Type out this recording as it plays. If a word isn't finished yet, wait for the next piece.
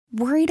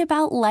Worried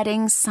about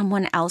letting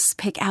someone else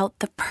pick out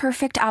the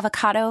perfect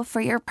avocado for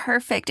your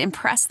perfect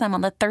impress them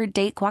on the third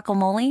date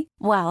guacamole?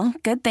 Well,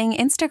 good thing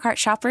Instacart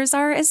shoppers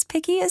are as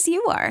picky as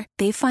you are.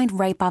 They find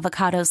ripe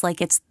avocados like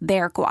it's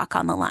their guac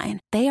on the line.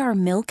 They are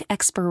milk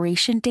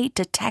expiration date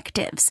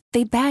detectives.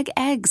 They bag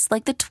eggs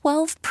like the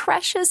 12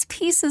 precious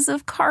pieces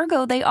of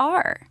cargo they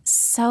are.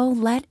 So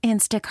let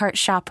Instacart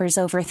shoppers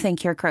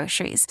overthink your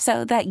groceries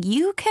so that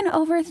you can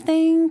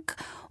overthink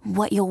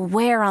what you'll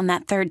wear on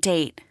that third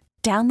date.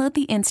 Download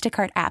the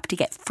Instacart app to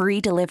get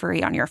free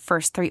delivery on your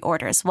first 3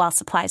 orders while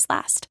supplies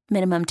last.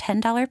 Minimum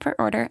 $10 per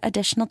order.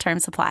 Additional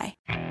terms apply.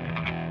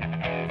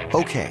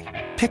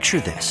 Okay, picture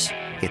this.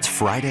 It's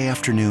Friday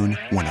afternoon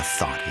when a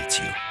thought hits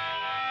you.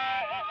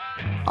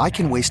 I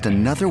can waste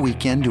another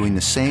weekend doing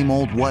the same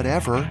old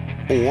whatever,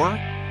 or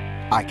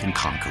I can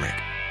conquer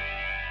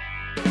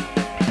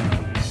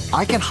it.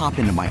 I can hop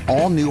into my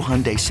all-new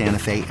Hyundai Santa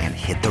Fe and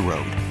hit the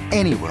road.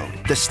 Any road.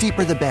 The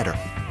steeper, the better.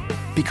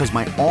 Because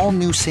my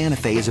all-new Santa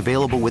Fe is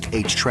available with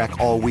H-Track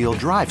all-wheel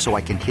drive, so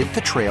I can hit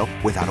the trail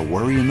without a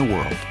worry in the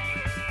world.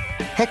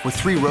 Heck, with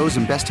 3 rows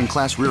and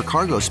best-in-class rear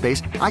cargo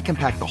space, I can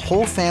pack the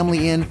whole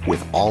family in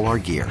with all our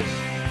gear.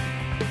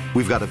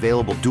 We've got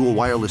available dual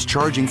wireless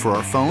charging for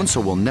our phones,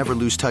 so we'll never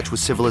lose touch with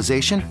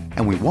civilization,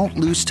 and we won't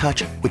lose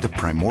touch with the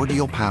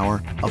primordial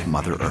power of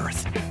Mother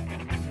Earth.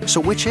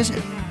 So which is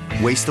it?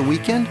 Waste the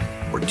weekend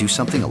or do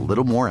something a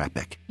little more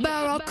epic?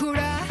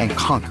 And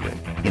conquer it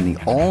in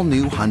the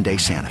all-new Hyundai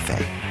Santa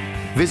Fe.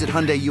 Visit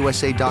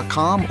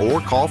HyundaiUSA.com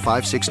or call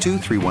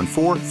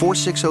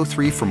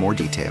 562-314-4603 for more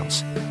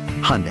details.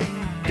 Hyundai,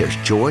 there's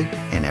joy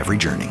in every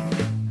journey.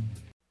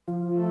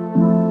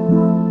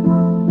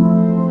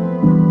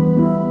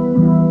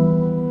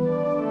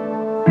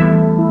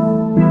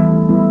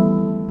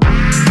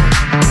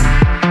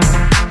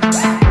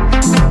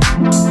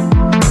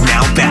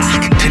 Now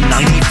back to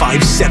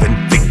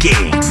 95.7 The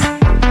Game.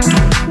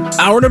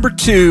 Hour number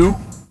 2,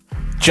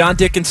 John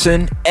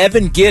Dickinson,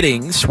 Evan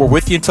Giddings. We're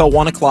with you until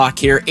 1 o'clock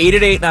here.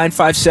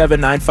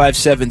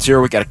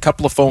 888-957-9570. We got a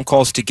couple of phone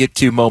calls to get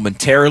to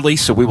momentarily,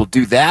 so we will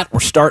do that.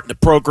 We're starting the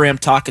program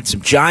talking some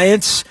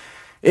Giants.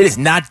 It is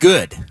not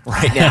good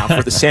right now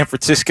for the San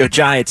Francisco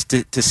Giants,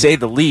 to say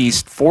the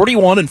least.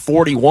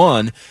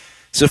 41-41.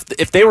 So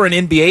if they were an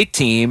NBA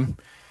team,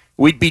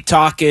 we'd be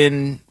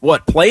talking,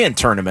 play-in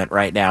tournament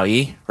right now,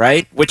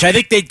 right? Which I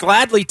think they'd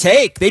gladly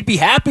take. They'd be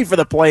happy for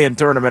the play-in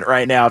tournament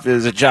right now if it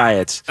was the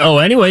Giants. Oh,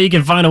 anyway, you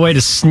can find a way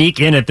to sneak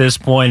in at this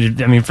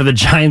point. I mean, for the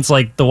Giants,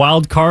 like the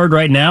wild card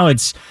right now,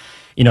 it's,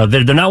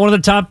 they're not one of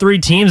the top 3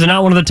 teams. They're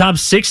not one of the top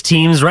 6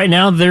 teams. Right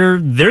now, they're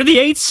the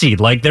 8th seed.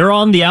 Like, they're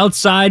on the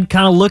outside,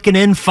 kind of looking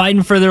in,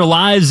 fighting for their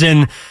lives.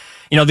 And,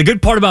 the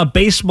good part about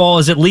baseball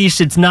is at least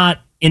it's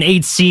not an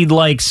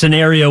 8-seed-like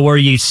scenario where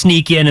you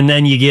sneak in and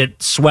then you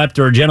get swept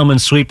or a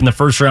gentleman's sweep in the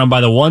first round by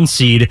the 1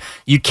 seed.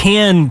 You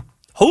can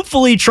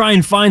hopefully try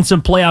and find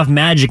some playoff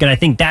magic, and I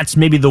think that's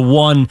maybe the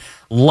one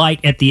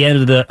light at the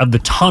end of the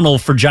tunnel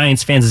for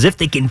Giants fans, is if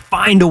they can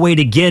find a way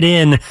to get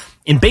in.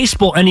 In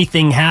baseball,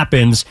 anything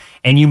happens,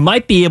 and you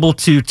might be able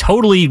to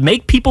totally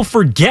make people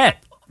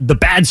forget the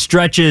bad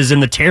stretches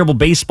and the terrible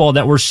baseball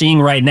that we're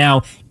seeing right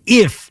now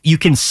if you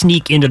can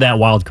sneak into that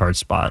wild card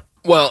spot.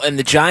 Well, and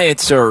the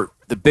Giants are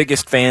the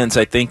biggest fans,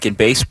 I think, in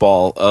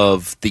baseball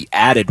of the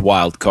added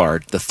wild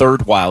card, the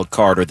 3rd wild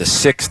card or the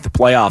 6th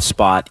playoff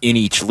spot in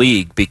each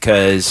league,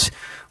 because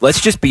let's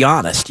just be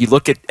honest. You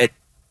look at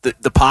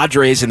the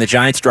Padres and the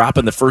Giants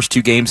dropping the first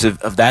 2 games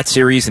of that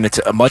series, and it's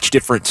a much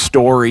different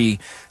story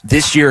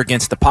this year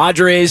against the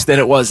Padres than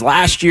it was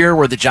last year,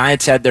 where the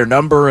Giants had their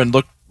number and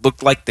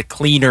looked like the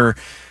cleaner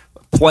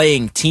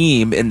playing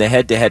team in the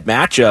head-to-head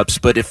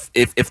matchups. But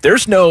if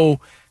there's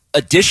no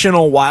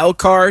additional wild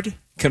card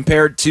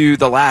compared to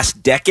the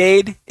last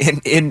decade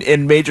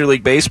in Major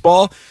League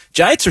Baseball,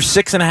 Giants are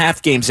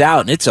 6.5 games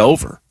out, and it's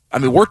over. I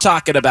mean, we're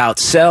talking about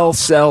sell,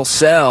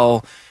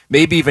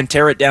 maybe even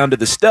tear it down to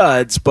the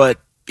studs, but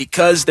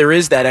because there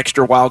is that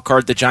extra wild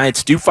card, the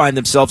Giants do find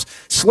themselves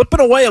slipping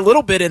away a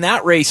little bit in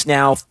that race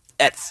now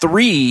at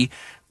 3,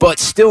 but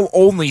still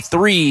only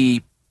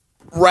 3,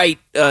 right,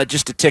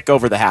 just a tick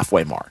over the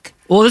halfway mark.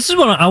 Well, this is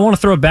what I want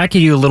to throw it back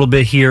at you a little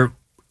bit here.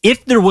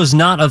 If there was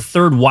not a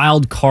 3rd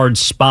wild card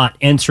spot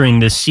entering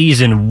this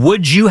season,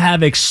 would you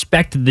have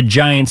expected the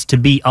Giants to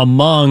be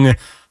among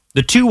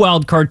the 2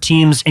 wild card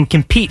teams and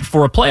compete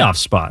for a playoff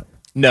spot?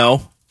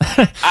 No.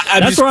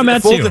 That's where I'm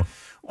at too.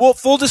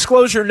 Full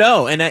disclosure,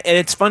 no. And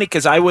it's funny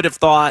because I would have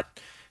thought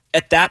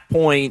at that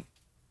point,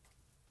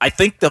 I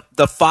think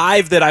the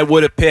 5 that I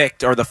would have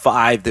picked are the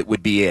 5 that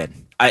would be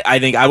in. I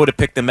think I would have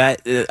picked the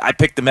Mets. I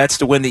picked the Mets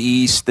to win the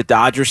East, the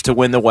Dodgers to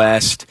win the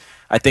West.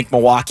 I think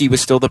Milwaukee was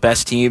still the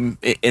best team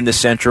in the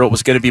Central. It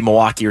was going to be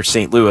Milwaukee or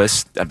St.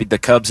 Louis. I mean, the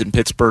Cubs in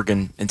Pittsburgh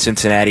and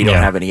Cincinnati don't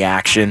have any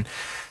action.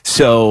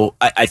 So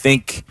I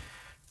think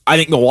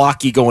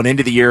Milwaukee going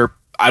into the year,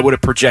 I would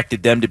have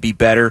projected them to be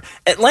better.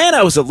 Atlanta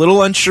I was a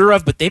little unsure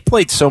of, but they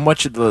played so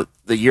much of the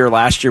year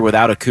last year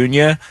without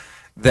Acuna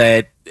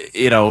that,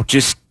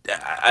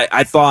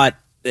 I thought,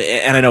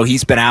 and I know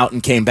he's been out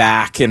and came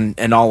back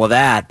and all of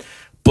that,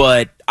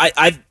 but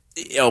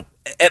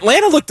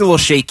Atlanta looked a little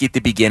shaky at the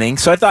beginning,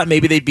 so I thought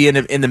maybe they'd be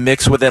in the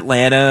mix with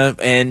Atlanta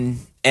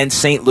and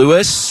St.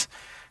 Louis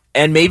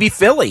and maybe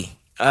Philly.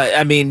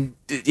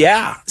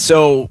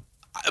 So,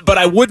 but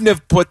I wouldn't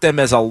have put them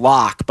as a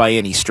lock by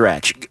any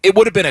stretch. It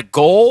would have been a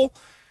goal,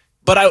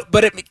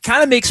 but it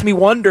kind of makes me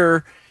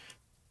wonder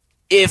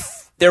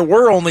if there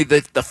were only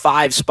the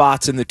 5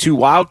 spots in the 2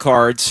 wild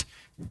cards,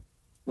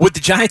 would the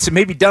Giants have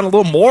maybe done a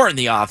little more in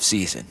the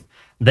offseason?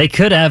 They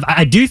could have.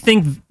 I do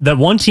think that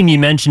one team you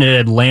mentioned at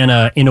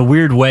Atlanta, in a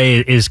weird way,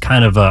 is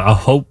kind of a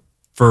hope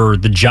for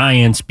the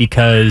Giants,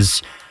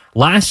 because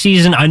last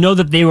season, I know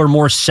that they were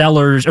more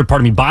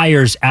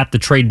buyers at the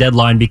trade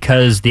deadline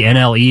because the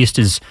NL East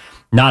is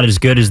not as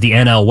good as the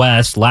NL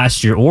West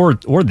last year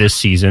or this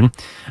season.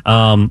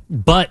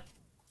 But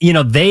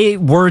they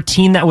were a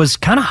team that was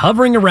kind of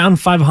hovering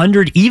around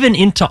 500 even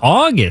into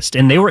August,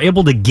 and they were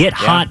able to get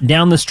hot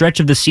down the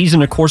stretch of the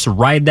season, of course,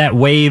 ride that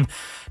wave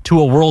to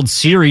a World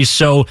Series.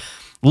 So,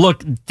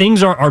 look,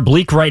 things are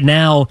bleak right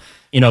now.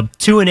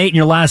 2-8 in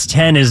your last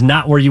 10 is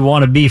not where you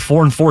want to be.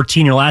 4-14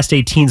 in your last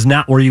 18 is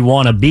not where you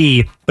want to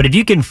be. But if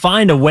you can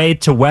find a way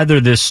to weather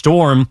this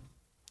storm,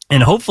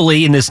 and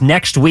hopefully in this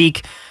next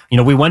week,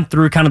 we went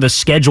through kind of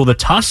the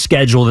tough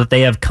schedule that they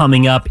have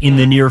coming up in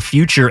the near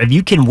future. If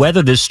you can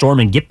weather this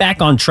storm and get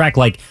back on track,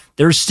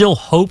 there's still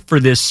hope for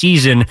this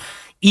season,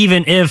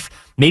 even if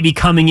maybe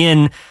coming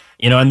in,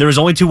 and there was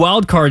only 2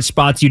 wild card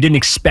spots, you didn't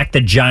expect the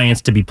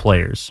Giants to be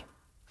players.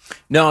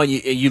 No,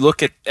 you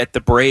look at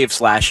the Braves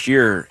last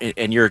year,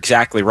 and you're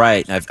exactly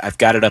right. And I've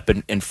got it up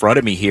in front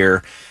of me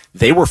here.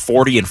 They were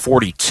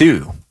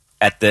 40-42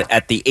 at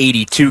the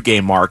 82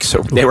 game mark,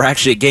 so they were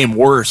actually a game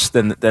worse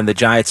than the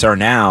Giants are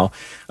now.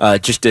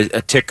 Just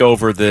a tick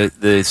over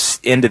the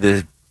end of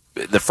the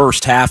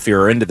first half here,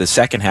 or into the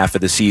second half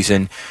of the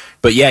season.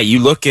 But yeah, you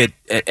look at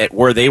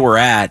where they were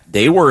at.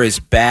 They were as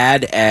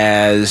bad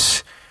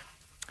as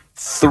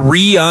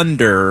 3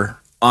 under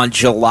on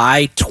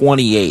July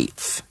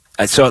 28th.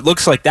 So it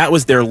looks like that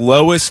was their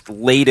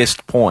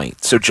latest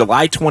point. So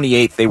July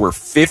 28th, they were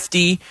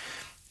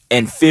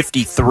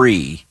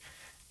 50-53.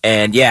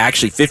 And yeah,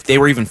 actually, they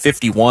were even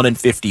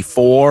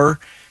 51-54.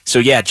 So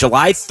yeah,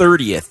 July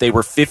 30th, they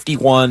were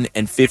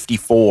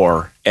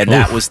 51-54. And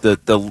that was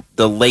the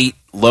late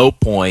low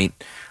point.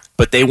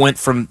 But they went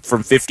from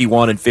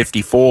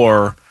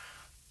 51-54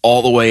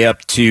 all the way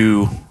up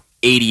to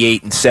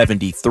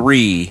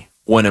 88-73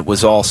 when it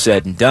was all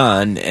said and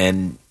done,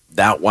 and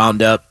that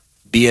wound up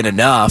being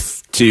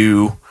enough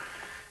to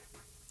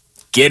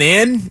get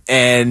in,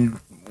 and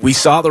we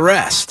saw the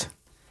rest.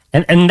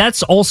 And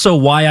that's also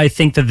why I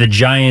think that the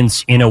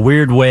Giants, in a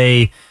weird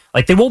way,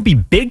 they won't be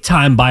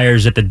big-time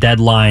buyers at the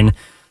deadline,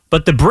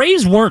 but the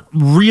Braves weren't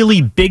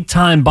really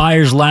big-time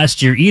buyers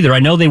last year either. I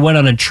know they went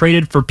on and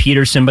traded for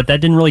Peterson, but that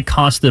didn't really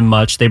cost them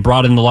much. They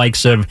brought in the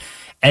likes of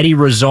Eddie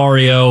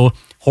Rosario,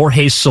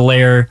 Jorge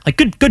Soler,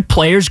 good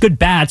players, good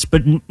bats,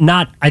 but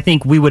not, I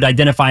think, we would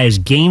identify as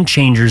game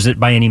changers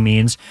by any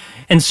means.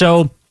 And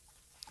so,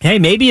 hey,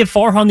 maybe if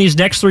Farhan these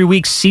next 3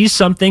 weeks sees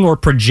something or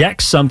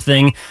projects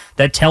something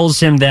that tells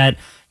him that,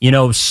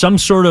 some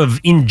sort of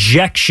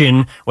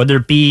injection, whether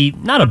it be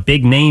not a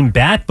big name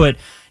bat, but,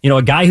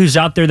 a guy who's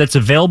out there that's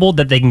available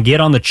that they can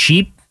get on the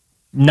cheap,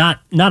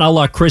 not a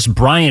la Chris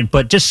Bryant,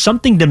 but just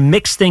something to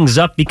mix things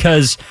up,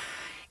 because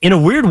in a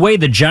weird way,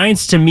 the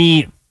Giants, to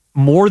me,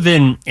 more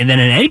than at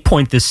any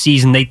point this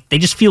season, they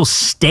just feel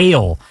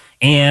stale.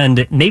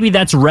 And maybe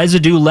that's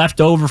residue left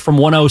over from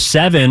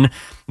 107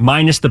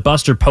 minus the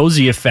Buster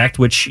Posey effect,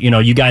 which,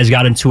 you guys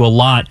got into a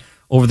lot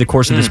over the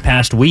course of this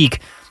past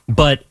week.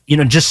 But,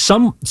 just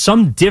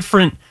some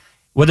different,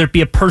 whether it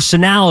be a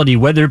personality,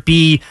 whether it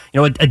be,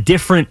 a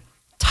different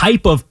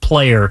type of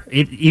player,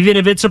 even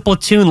if it's a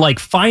platoon,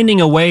 finding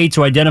a way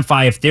to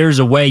identify if there's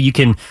a way you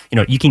can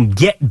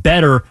get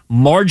better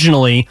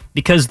marginally,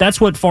 because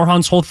that's what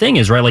Farhan's whole thing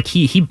is, right?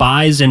 He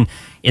buys and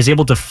is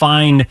able to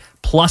find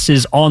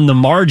pluses on the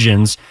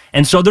margins.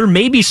 And so there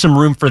may be some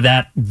room for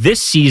that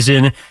this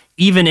season,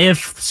 even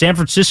if San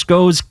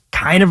Francisco's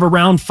kind of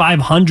around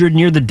 500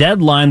 near the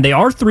deadline. They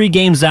are 3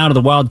 games out of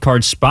the wild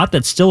card spot.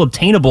 That's still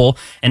obtainable.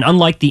 And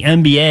unlike the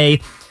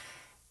NBA,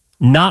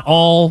 not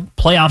all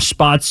playoff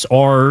spots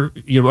are,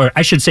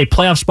 I should say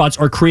playoff spots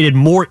are created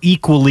more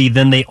equally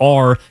than they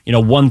are,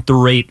 1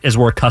 through 8 as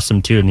we're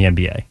accustomed to in the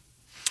NBA.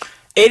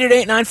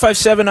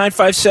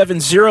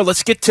 888-957-9570.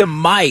 Let's get to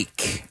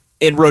Mike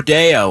in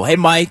Rodeo. Hey,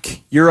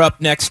 Mike, you're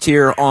up next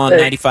here on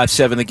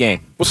 95.7 The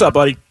Game. What's up,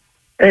 buddy?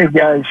 Hey,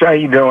 guys. How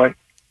you doing?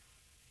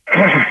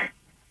 Good.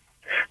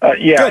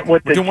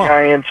 With the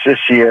Giants this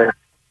year,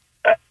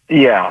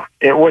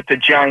 with the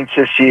Giants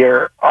this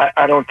year,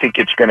 I don't think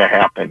it's going to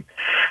happen.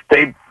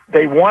 They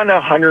won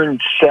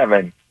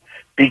 107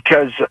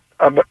 because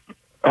a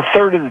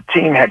third of the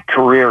team had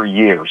career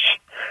years.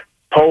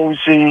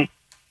 Posey,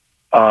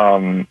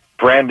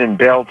 Brandon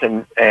Belt,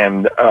 and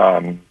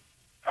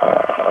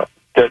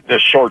the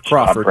shortstop,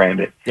 Crawford.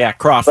 Brandon. Yeah,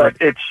 Crawford.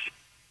 But it's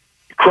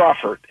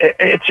Crawford.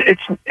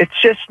 It's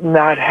just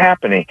not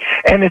happening,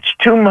 and it's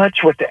too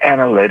much with the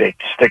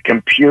analytics, the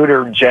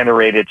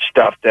computer-generated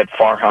stuff that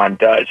Farhan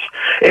does.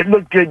 It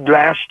looked good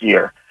last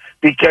year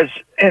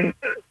and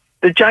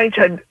the Giants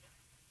had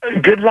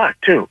good luck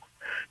too.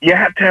 You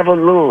have to have a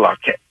little luck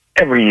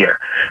every year,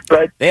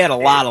 but they had a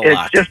lot of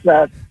luck. It's just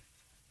not.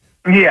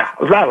 Yeah,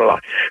 a lot of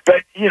luck.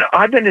 But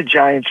I've been a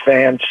Giants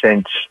fan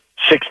since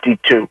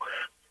 '62,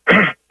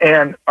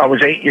 and I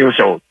was 8 years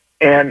old,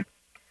 and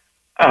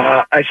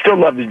I still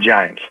love the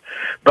Giants,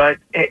 but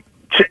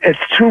it's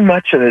too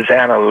much of this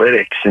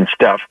analytics and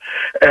stuff.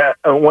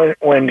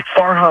 When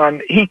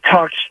Farhan, he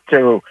talks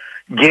to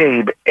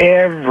Gabe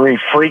every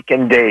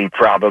freaking day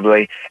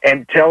probably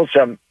and tells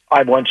him,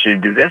 I want you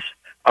to do this,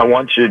 I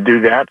want you to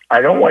do that,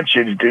 I don't want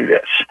you to do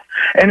this.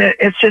 And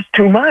it's just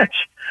too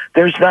much.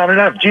 There's not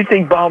enough. Do you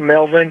think Bob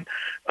Melvin,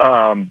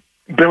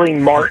 Billy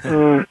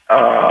Martin,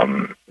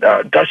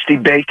 Dusty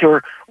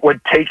Baker would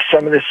take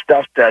some of the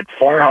stuff that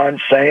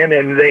Farhan's saying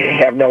and they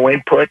have no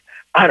input?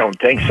 I don't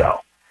think so.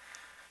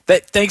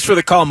 Thanks for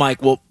the call,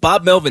 Mike. Well,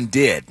 Bob Melvin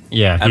did.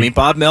 Yeah. I mean,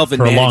 Bob Melvin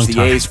managed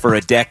the A's for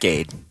a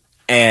decade.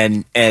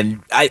 And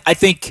I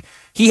think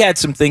he had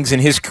some things in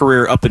his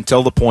career up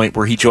until the point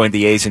where he joined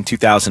the A's in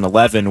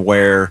 2011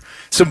 where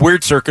some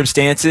weird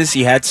circumstances.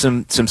 He had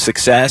some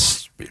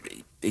success.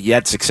 He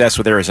had success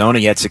with Arizona.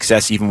 He had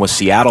success even with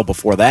Seattle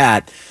before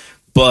that.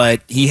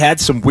 But he had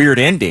some weird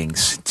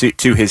endings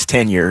to his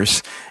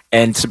tenures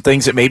and some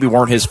things that maybe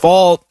weren't his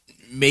fault.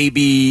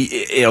 Maybe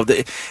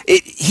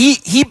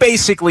he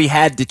basically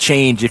had to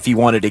change if he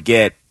wanted to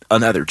get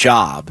another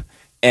job.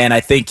 And I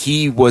think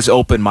he was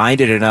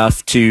open-minded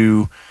enough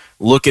to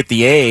look at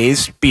the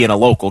A's. Being a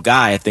local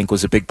guy, I think,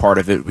 was a big part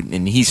of it.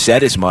 And he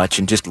said as much,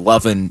 and just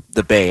loving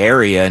the Bay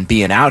Area and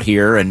being out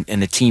here and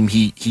a team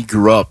he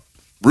grew up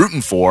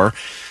rooting for.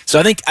 So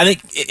I think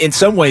in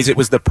some ways it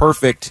was the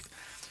perfect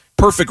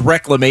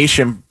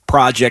reclamation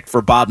project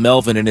for Bob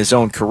Melvin in his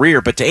own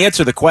career. But to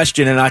answer the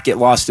question and not get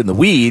lost in the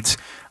weeds,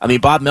 I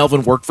mean, Bob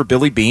Melvin worked for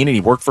Billy Beane, and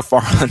he worked for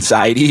Farhan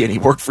Zaidi, and he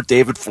worked for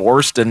David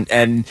Forst,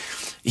 and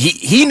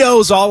he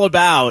knows all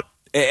about,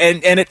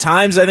 and at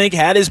times I think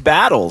had his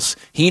battles.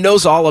 He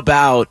knows all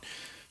about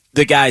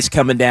the guys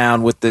coming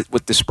down with the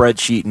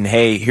spreadsheet and,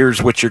 hey,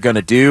 here's what you're going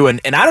to do.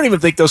 And I don't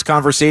even think those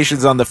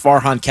conversations on the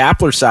Farhan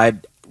Kapler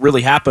side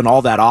really happen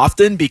all that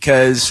often,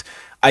 because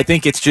I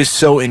think it's just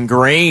so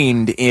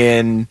ingrained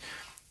in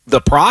the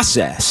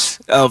process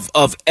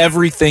of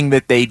everything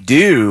that they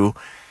do,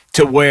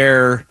 to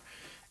where,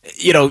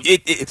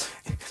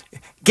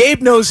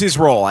 Gabe knows his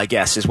role, I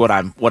guess, is what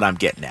I'm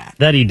getting at.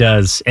 That he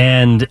does.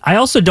 And I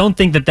also don't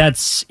think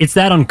it's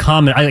that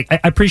uncommon. I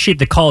appreciate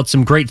the call. It's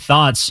some great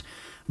thoughts,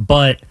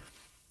 but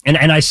and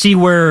I see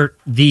where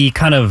the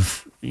kind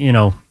of,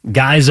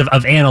 guys of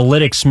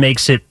analytics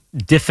makes it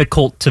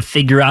difficult to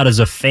figure out as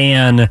a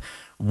fan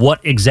what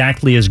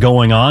exactly is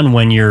going on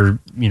when you're,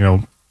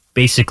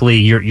 basically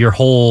your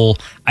whole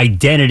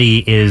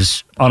identity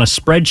is on a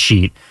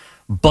spreadsheet.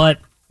 But,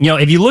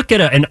 if you look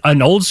at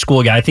an old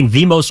school guy, I think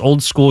the most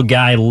old school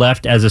guy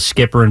left as a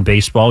skipper in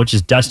baseball, which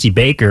is Dusty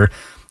Baker,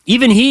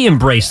 even he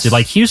embraced it.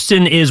 Like,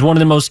 Houston is one of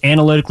the most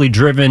analytically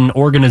driven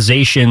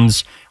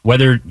organizations,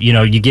 whether,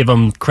 you give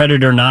them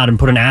credit or not and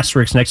put an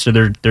asterisk next to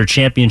their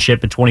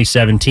championship in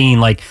 2017.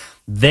 Like,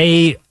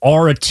 they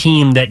are a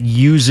team that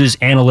uses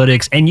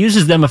analytics and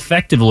uses them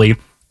effectively.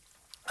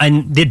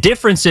 And the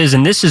difference is,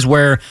 and this is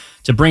where,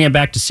 to bring it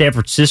back to San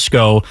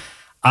Francisco,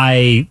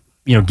 I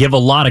give a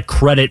lot of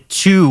credit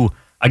to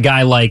a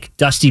guy like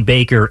Dusty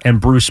Baker and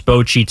Bruce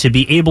Bochy to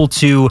be able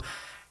to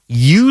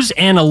use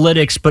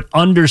analytics but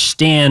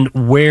understand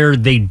where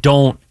they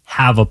don't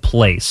have a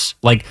place.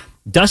 Like,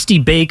 Dusty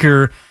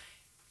Baker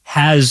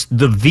has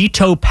the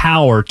veto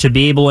power to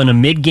be able, in a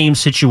mid-game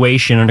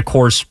situation, and of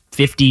course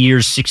 50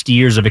 years, 60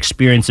 years of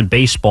experience in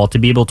baseball, to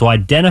be able to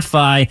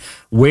identify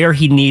where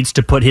he needs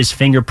to put his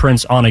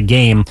fingerprints on a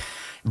game.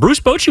 Bruce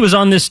Bochy was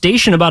on this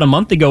station about a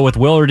month ago with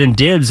Willard and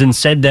Dibbs and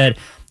said that,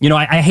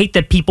 I hate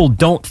that people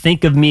don't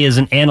think of me as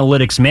an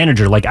analytics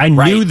manager. Like, I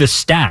knew the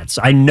stats.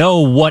 I know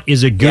what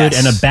is a good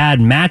and a bad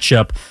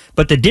matchup.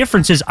 But the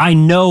difference is I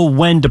know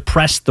when to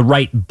press the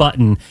right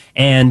button.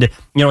 And,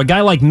 a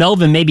guy like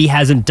Melvin maybe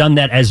hasn't done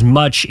that as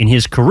much in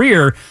his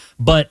career.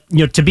 But,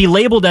 to be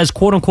labeled as,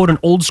 quote unquote, an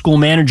old school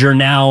manager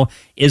now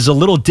is a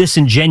little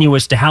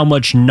disingenuous to how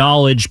much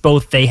knowledge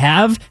both they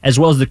have as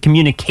well as the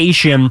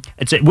communication,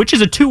 which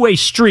is a two-way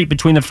street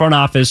between the front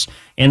office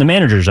and the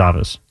manager's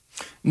office.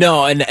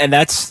 No, and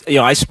that's,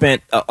 I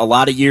spent a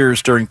lot of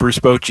years during Bruce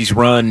Bochy's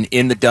run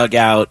in the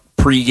dugout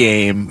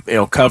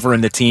pregame,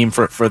 covering the team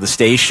for the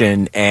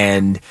station,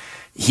 and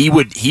he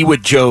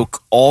would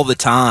joke all the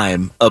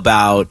time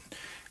about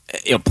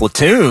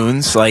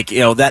platoons, like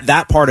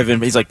that part of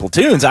him. He's like,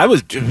 platoons.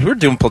 We were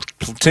doing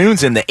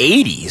platoons in the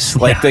 80s,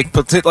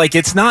 like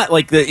it's not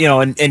like the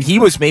and he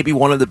was maybe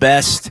one of the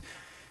best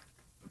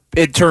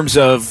in terms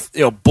of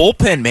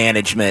bullpen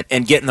management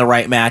and getting the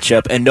right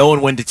matchup and knowing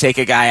when to take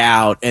a guy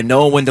out and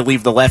knowing when to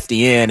leave the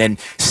lefty in and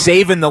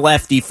saving the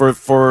lefty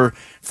for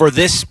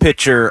this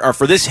pitcher or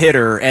for this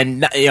hitter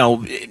and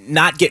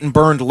not getting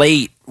burned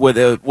late with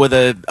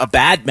a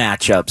bad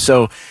matchup.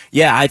 So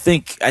yeah, I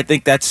think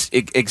that's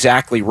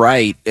exactly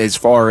right as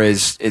far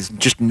as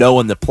just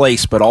knowing the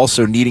place, but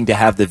also needing to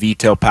have the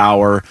veto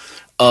power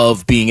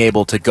of being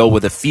able to go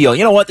with a feel.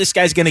 You know what? This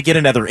guy's going to get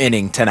another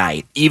inning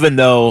tonight, even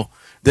though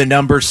the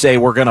numbers say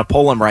we're going to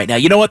pull him right now.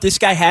 You know what? This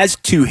guy has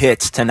 2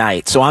 hits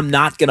tonight, so I'm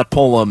not going to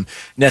pull him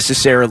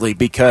necessarily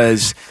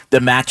because the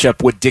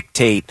matchup would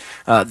dictate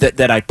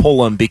that I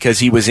pull him because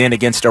he was in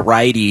against a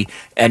righty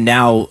and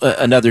now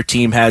another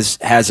team has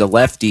a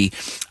lefty.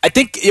 I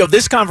think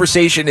this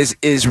conversation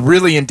is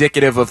really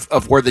indicative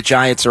of where the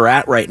Giants are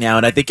at right now,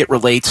 and I think it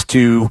relates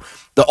to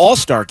the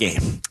All-Star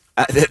game.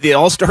 The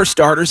All-Star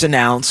starters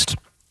announced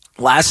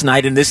last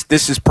night, and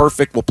this is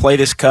perfect. We'll play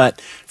this cut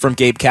from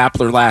Gabe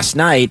Kapler last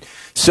night.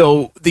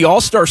 So the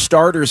All-Star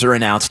starters are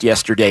announced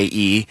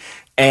yesterday,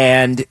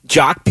 and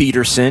Jock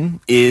Peterson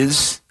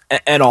is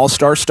an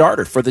All-Star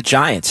starter for the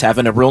Giants,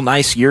 having a real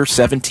nice year,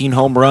 17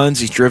 home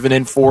runs. He's driven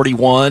in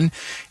 41,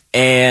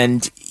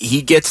 and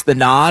he gets the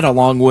nod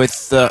along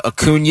with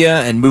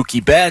Acuna and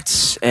Mookie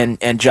Betts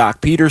and Jock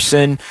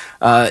Peterson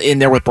in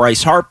there with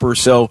Bryce Harper.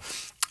 So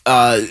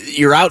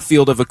your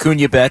outfield of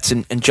Acuna, Betts,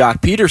 and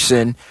Jock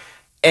Peterson.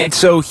 And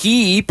so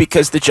he,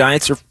 because the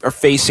Giants are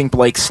facing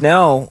Blake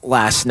Snell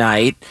last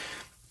night,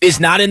 is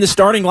not in the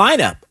starting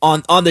lineup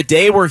on the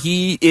day where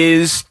he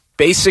is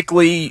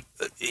basically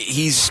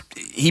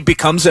he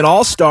becomes an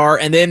all-star,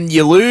 and then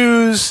you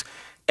lose,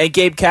 and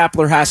Gabe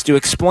Kapler has to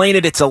explain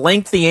it. It's a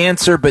lengthy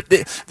answer, but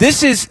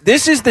this is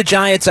the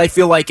Giants, I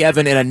feel like,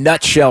 Evan, in a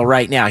nutshell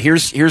right now.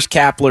 Here's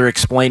Kapler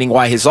explaining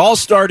why his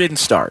all-star didn't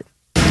start.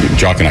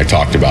 Jock and I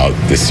talked about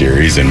this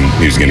series, and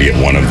he was going to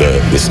get one of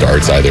the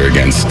starts either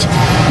against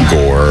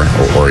Gore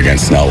or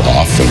against Snell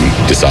off,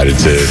 and decided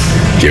to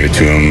give it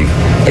to him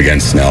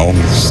against Snell,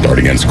 start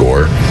against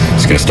Gore.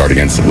 He's going to start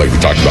against, like we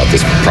talked about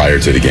this prior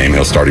to the game,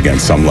 he'll start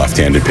against some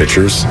left-handed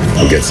pitchers.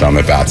 He'll get some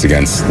at-bats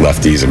against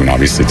lefties. I mean,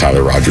 obviously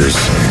Tyler Rogers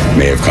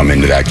may have come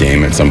into that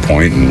game at some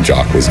point, and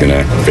Jock was going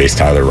to face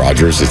Tyler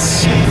Rogers.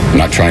 I'm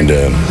not trying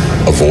to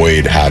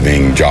avoid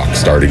having Jock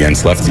start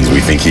against lefties. We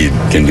think he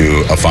can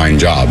do a fine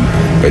job,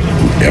 but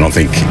I don't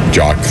think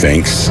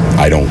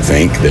I don't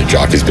think that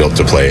Jock is built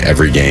to play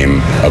every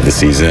game of the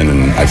season,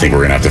 and I think we're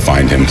going to have to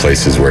find him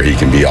places where he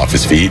can be off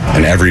his feet,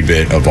 and every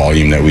bit of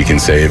volume that we can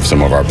save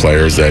some of our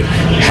players that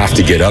have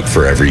to get up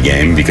for every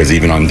game, because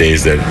even on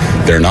days that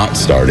they're not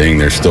starting,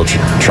 they're still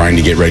trying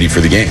to get ready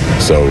for the game.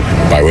 So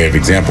by way of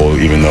example,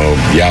 even though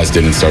Yaz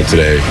didn't start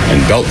today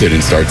and Belt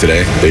didn't start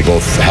today, they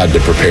both had to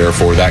prepare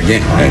for that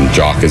game, and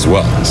Jock as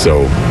well.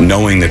 So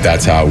knowing that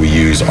that's how we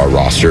use our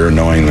roster,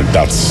 knowing that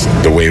that's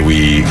the way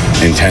we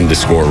intend to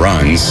score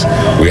runs,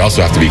 we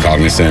also have to be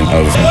cognizant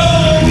of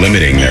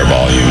limiting their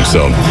volume.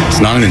 So it's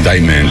not an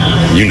indictment,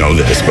 you know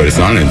this, but it's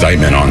not an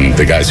indictment on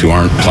the guys who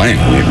aren't playing.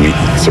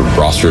 So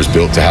roster is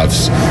built to have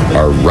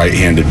our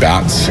right-handed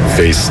bats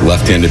face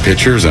left-handed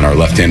pitchers and our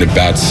left-handed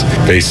bats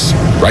face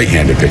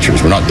right-handed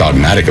pitchers. We're not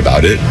dogmatic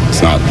about it.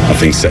 It's not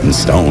nothing set in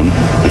stone.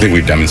 I think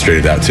we've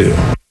demonstrated that too.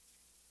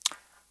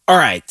 All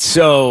right,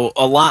 so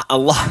a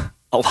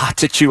lot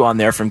to chew on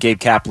there from Gabe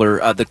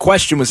Kapler. The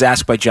question was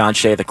asked by John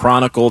Shea, the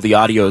Chronicle. The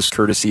audio is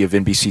courtesy of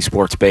NBC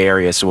Sports Bay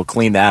Area, so we'll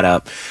clean that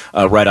up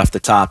right off the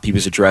top. He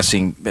was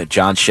addressing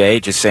John Shea,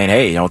 just saying,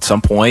 hey, at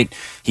some point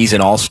he's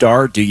an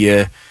all-star. Do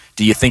you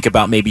think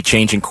about maybe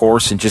changing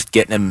course and just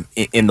getting him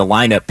in the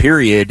lineup,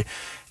 period?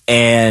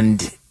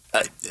 And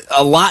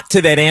a lot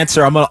to that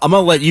answer. I'm gonna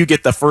let you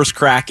get the first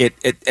crack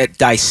at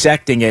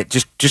dissecting it.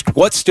 Just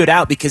what stood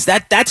out, because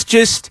that's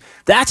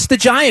the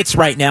Giants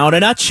right now in a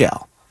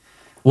nutshell.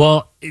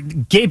 Well,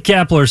 Gabe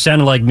Kapler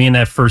sounded like me in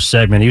that first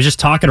segment. He was just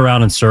talking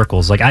around in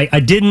circles. Like I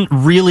didn't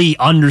really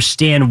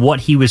understand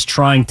what he was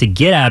trying to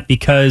get at,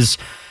 because,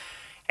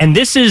 and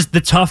this is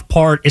the tough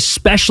part,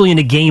 especially in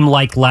a game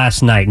like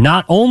last night.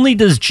 Not only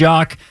does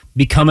Jock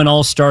become an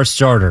all-star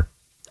starter,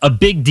 a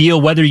big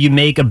deal, whether you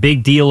make a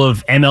big deal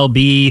of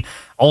MLB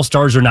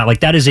all-stars or not, like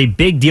that is a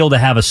big deal to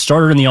have a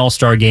starter in the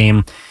all-star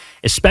game,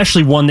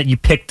 especially one that you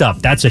picked up.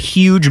 That's a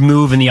huge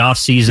move in the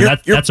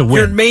offseason. That's a win.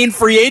 Your main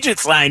free agent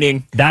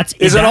signing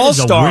is an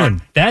all-star.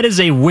 That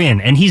is a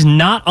win. And he's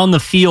not on the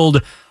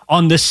field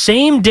on the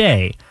same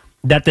day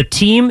that the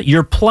team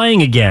you're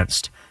playing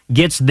against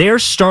gets their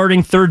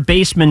starting third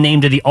baseman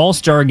named to the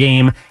all-star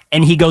game,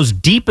 and he goes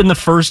deep in the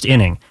first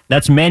inning.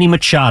 That's Manny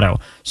Machado.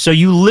 So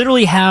you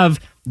literally have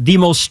the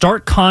most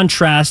stark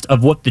contrast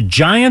of what the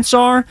Giants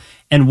are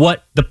and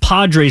what the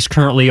Padres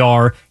currently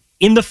are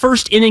in the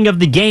first inning of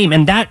the game.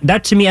 And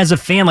that to me as a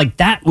fan, like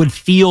that would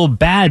feel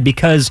bad,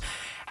 because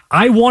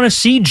I want to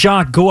see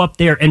Jock go up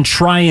there and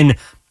try and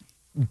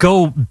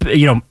go,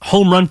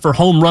 home run for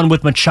home run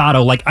with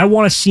Machado. Like I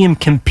want to see him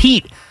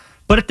compete.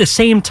 But at the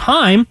same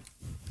time,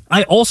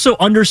 I also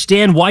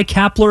understand why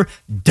Kapler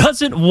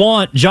doesn't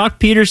want Jock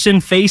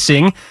Peterson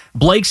facing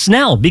Blake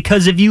Snell,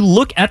 because if you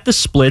look at the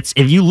splits,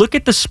 if you look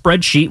at the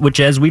spreadsheet, which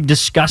as we've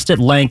discussed at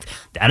length,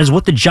 that is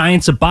what the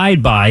Giants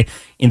abide by.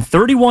 In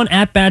 31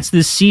 at-bats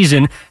this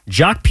season,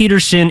 Jock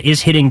Peterson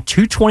is hitting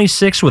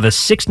 .226 with a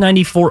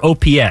 .694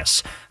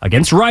 OPS.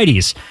 Against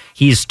righties,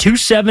 he's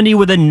 .270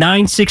 with a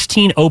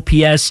 .916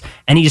 OPS,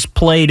 and he's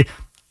played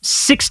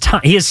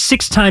he has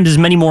 6 times as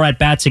many more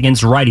at-bats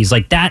against righties.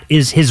 Like, that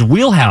is his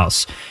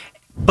wheelhouse.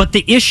 But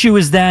the issue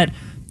is that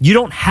you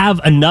don't have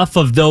enough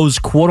of those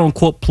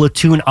quote-unquote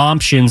platoon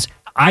options,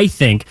 I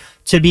think,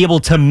 to be able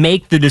to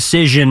make the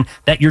decision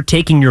that you're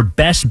taking your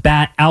best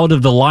bat out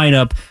of the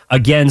lineup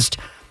against...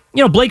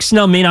 Blake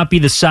Snell may not be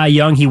the Cy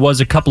Young he was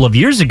a couple of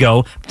years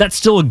ago, but that's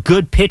still a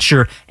good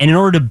pitcher. And in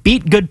order to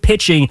beat good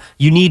pitching,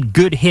 you need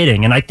good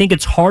hitting. And I think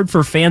it's hard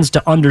for fans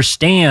to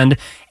understand.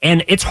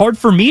 And it's hard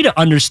for me to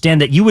understand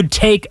that you would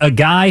take a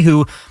guy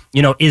who,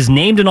 is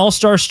named an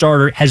all-star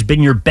starter, has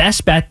been your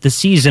best bat this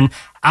season,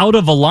 out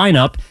of a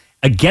lineup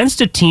against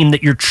a team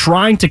that you're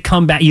trying to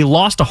come back. You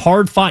lost a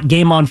hard-fought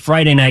game on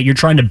Friday night. You're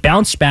trying to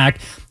bounce back.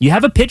 You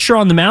have a pitcher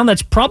on the mound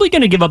that's probably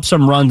going to give up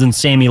some runs in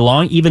Sammy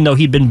Long, even though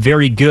he'd been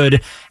very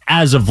good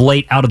as of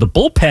late out of the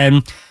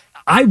bullpen.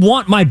 I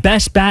want my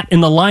best bat in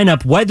the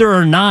lineup, whether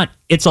or not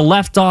it's a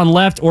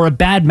left-on-left or a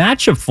bad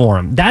matchup for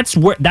him. That's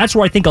where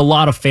I think a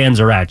lot of fans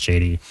are at,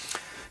 JD.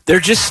 They're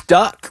just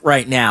stuck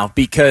right now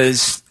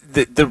because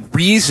the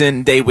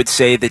reason they would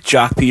say that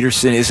Jock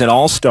Peterson is an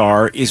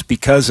all-star is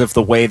because of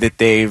the way that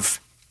they've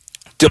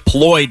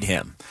deployed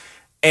him.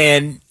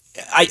 And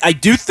I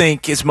do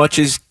think, as much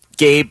as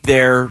Gabe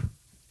there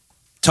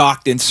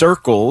talked in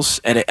circles,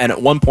 and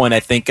at one point I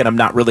think, and I'm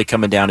not really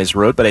coming down his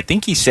road, but I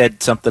think he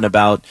said something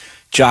about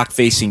Jock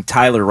facing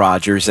Tyler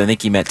Rogers. I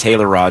think he meant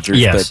Taylor Rogers.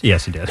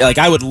 Yes, he did. Like,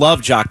 I would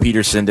love Jock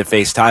Peterson to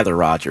face Tyler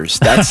Rogers.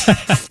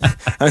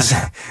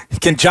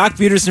 Can Jock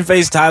Peterson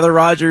face Tyler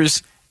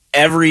Rogers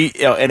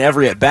in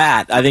every at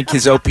bat? I think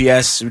his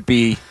OPS would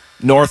be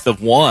north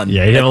of 1.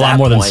 Yeah, he'd have a lot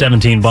more than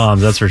 17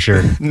 bombs, that's for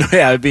sure.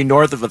 Yeah, it'd be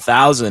north of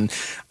 1,000.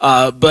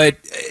 But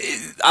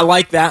I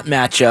like that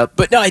matchup.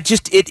 But no,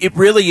 it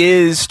really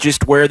is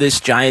just where this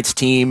Giants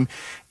team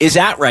is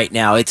at right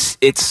now.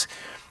 It's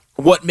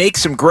what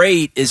makes them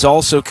great is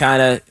also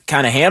kind of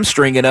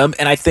hamstringing them,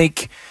 and I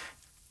think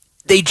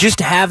they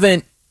just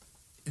haven't.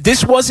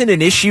 This wasn't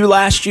an issue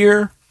last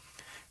year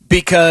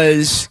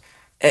because,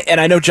 and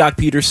I know Jock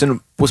Peterson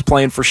was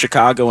playing for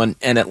Chicago and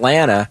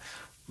Atlanta,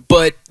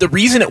 but the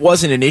reason it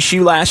wasn't an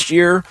issue last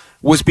year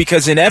was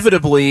because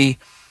inevitably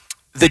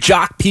the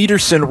Jock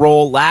Peterson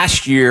role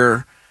last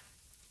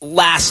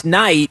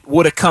night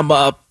would have come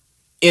up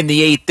in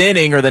the 8th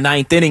inning or the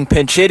 9th inning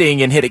pinch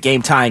hitting and hit a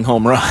game-tying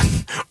home run.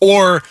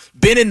 Or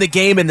been in the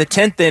game in the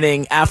 10th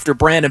inning after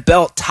Brandon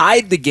Belt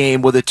tied the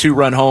game with a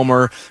 2-run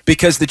homer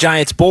because the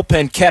Giants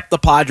bullpen kept the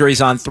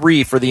Padres on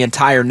 3 for the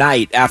entire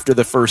night after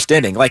the first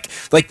inning. Like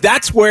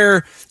that's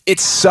where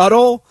it's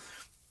subtle,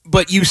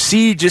 but you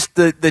see just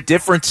the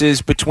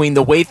differences between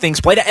the way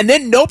things played. And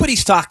then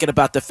nobody's talking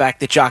about the fact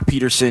that Jock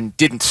Peterson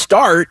didn't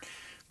start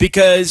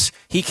because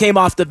he came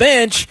off the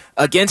bench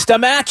against a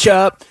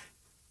matchup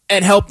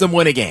and help them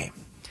win a game.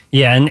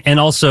 Yeah, and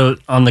also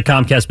on the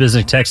Comcast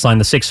Business text line,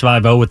 the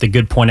 650 with the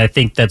good point, I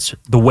think that's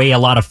the way a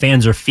lot of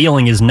fans are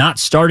feeling, is not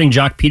starting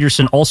Jock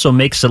Peterson also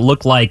makes it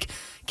look like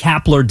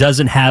Kapler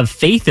doesn't have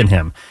faith in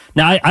him.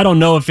 Now, I don't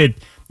know if it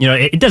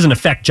doesn't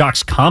affect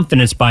Jock's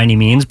confidence by any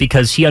means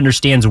because he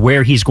understands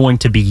where he's going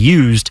to be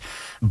used.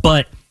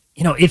 But,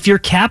 if you're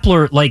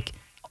Kapler,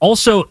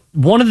 also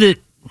one of the,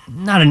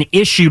 not an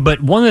issue,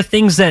 but one of the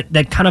things that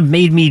kind of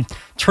made me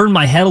turn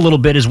my head a little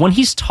bit is when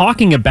he's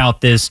talking about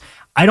this,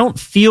 I don't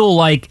feel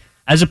like,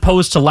 as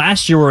opposed to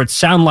last year where it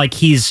sounded like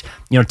he's,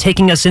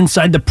 taking us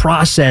inside the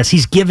process,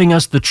 he's giving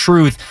us the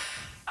truth.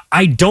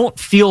 I don't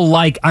feel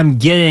like I'm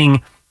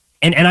getting,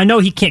 and I know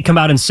he can't come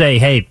out and say,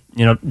 hey,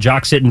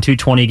 Jock's hitting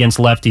 .220 against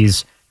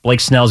lefties. Blake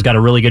Snell's got a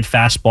really good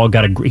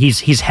fastball.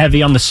 He's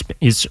heavy on the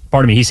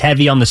he's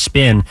heavy on the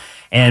spin,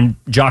 and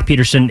Jock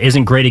Peterson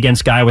isn't great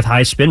against guy with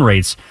high spin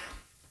rates.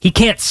 He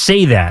can't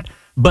say that.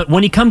 But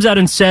when he comes out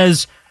and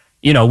says,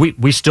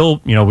 we still,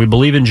 we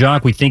believe in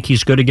Jock. We think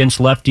he's good against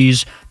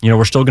lefties.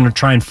 We're still going to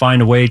try and find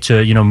a way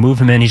to, move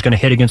him in. He's going to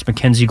hit against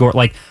Mackenzie Gore.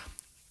 Like,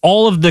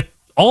 all of the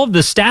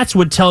stats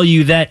would tell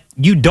you that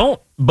you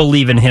don't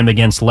believe in him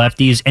against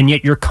lefties, and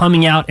yet you're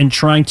coming out and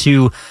trying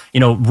to,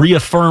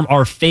 reaffirm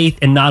our faith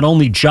in not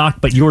only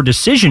Jock, but your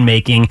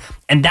decision-making.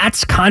 And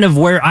that's kind of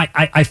where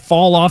I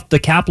fall off the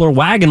Kapler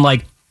wagon.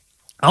 Like,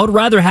 I would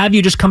rather have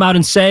you just come out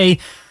and say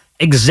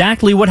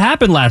exactly what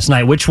happened last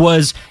night, which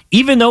was,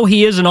 even though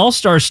he is an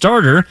all-star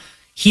starter,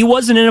 he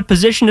wasn't in a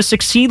position to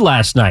succeed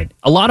last night.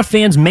 A lot of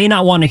fans may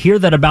not want to hear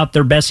that about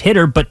their best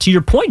hitter, but to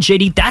your point,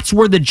 JD, that's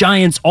where the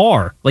Giants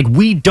are. Like,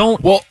 we don't...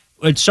 Well,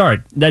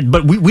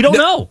 but we don't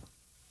know.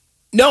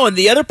 No, and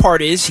the other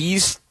part is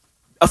he's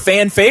a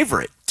fan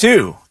favorite,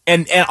 too.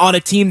 And on a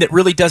team that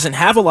really doesn't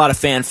have a lot of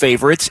fan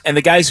favorites, and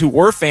the guys who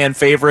were fan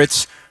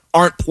favorites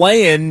aren't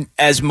playing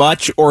as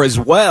much or as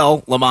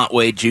well, Lamont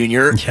Wade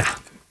Jr., Yeah.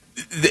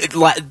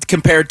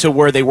 compared to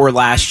where they were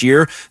last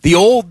year. The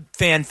old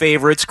fan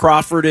favorites,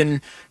 Crawford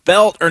and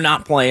Belt, are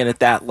not playing at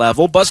that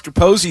level. Buster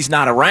Posey's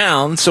not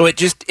around, so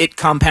it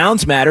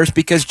compounds matters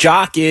because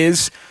Jock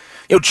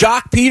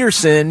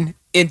Peterson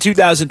in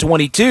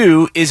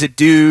 2022 is a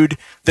dude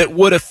that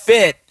would have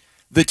fit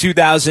the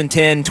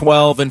 2010,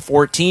 12, and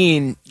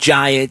 14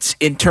 Giants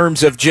in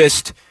terms of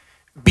just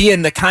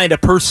being the kind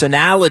of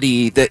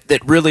personality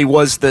that really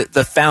was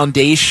the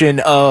foundation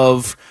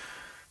of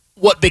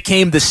what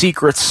became the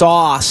secret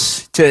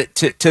sauce to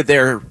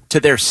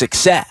their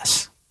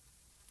success.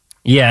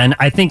 Yeah, and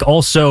I think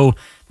also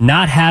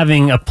not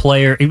having a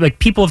player, like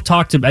people have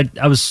talked about,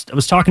 I was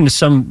talking to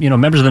some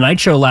members of the Night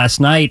Show last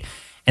night,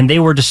 and they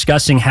were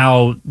discussing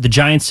how the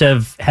Giants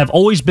have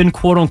always been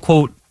quote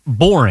unquote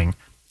boring.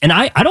 And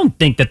I don't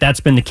think that's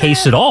been the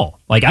case at all.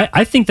 Like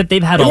I think that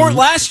they've had they weren't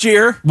last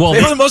year. Well,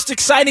 they were the most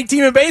exciting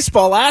team in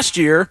baseball last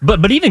year.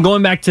 But even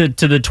going back to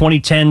the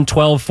 2010,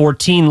 12,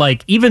 14,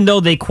 like even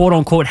though they quote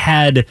unquote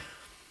had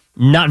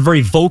not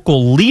very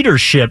vocal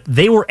leadership,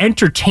 they were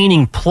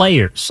entertaining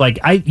players. Like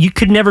you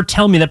could never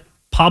tell me that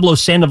Pablo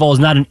Sandoval is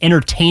not an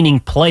entertaining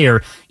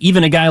player.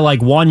 Even a guy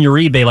like Juan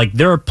Uribe, like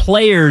there are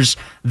players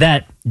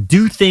that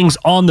do things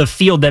on the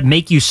field that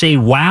make you say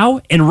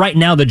wow. And right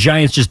now the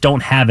Giants just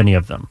don't have any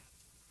of them.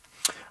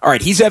 All right,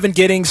 he's Evan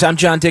Giddings. I'm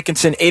John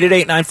Dickinson,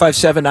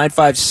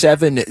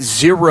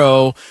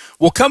 888-957-9570.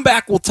 We'll come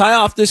back. We'll tie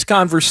off this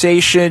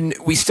conversation.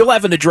 We still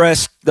haven't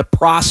addressed the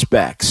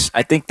prospects.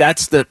 I think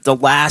that's the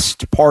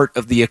last part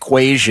of the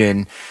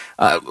equation.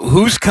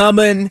 Who's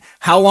coming?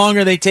 How long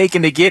are they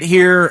taking to get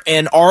here?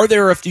 And are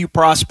there a few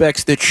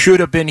prospects that should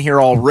have been here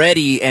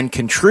already and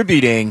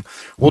contributing?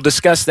 We'll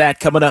discuss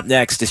that coming up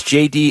next. It's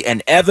JD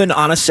and Evan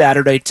on a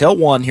Saturday till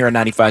 1 here on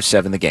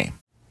 95.7 The Game.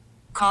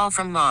 Call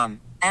from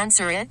mom.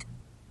 Answer it.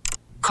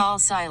 Call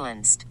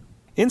silenced.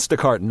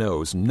 Instacart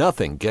knows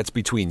nothing gets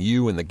between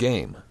you and the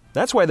game.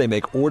 That's why they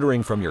make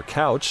ordering from your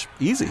couch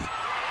easy.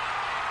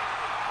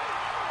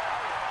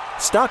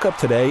 Stock up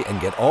today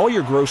and get all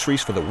your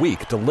groceries for the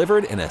week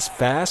delivered in as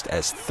fast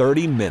as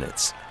 30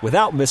 minutes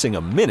without missing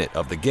a minute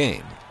of the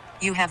game.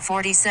 You have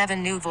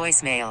 47 new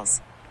voicemails.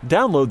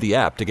 Download the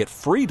app to get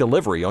free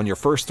delivery on your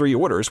first 3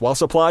 orders while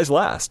supplies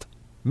last.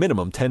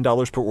 Minimum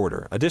 $10 per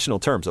order. Additional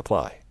terms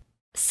apply.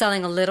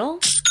 Selling a little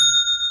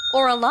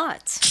or a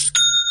lot?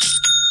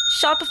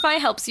 Shopify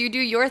helps you do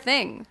your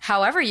thing,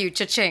 however you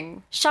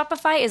cha-ching.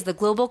 Shopify is the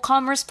global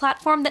commerce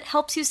platform that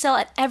helps you sell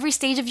at every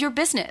stage of your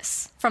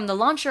business. From the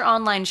launch your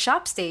online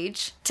shop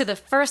stage, to the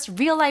first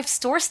real-life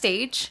store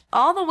stage,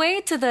 all the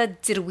way to the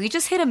did we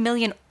just hit 1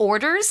 million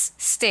orders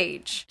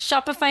stage.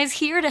 Shopify's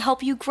here to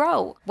help you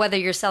grow. Whether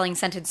you're selling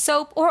scented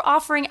soap or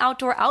offering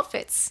outdoor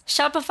outfits,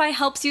 Shopify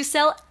helps you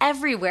sell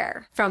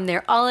everywhere. From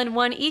their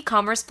all-in-one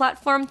e-commerce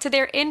platform to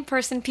their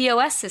in-person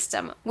POS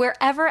system,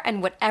 wherever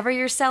and whatever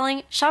you're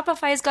selling,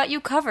 Shopify's got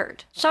you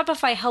covered.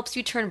 Shopify helps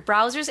you turn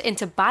browsers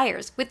into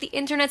buyers with the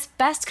internet's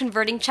best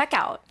converting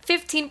checkout.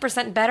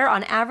 15% better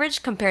on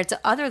average compared to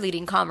other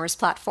leading commerce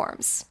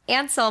platforms.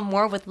 And sell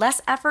more with less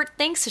effort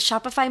thanks to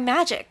Shopify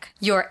Magic,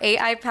 your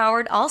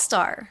AI-powered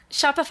all-star.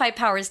 Shopify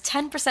powers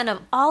 10%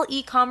 of all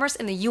e-commerce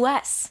in the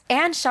U.S.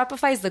 And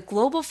Shopify is the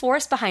global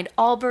force behind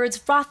Allbirds,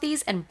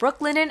 Rothy's, and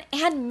Brooklinen,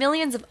 and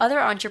millions of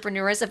other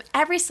entrepreneurs of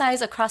every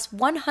size across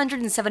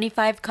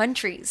 175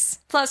 countries.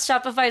 Plus,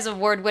 Shopify's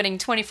award-winning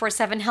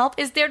 24/7 help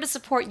is there to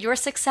support your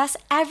success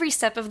every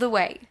step of the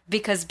way.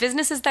 Because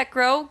businesses that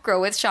grow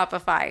with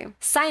Shopify.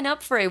 Sign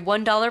up for a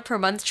 $1 per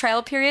month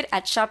trial period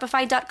at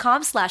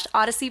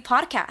shopify.com/Odyssey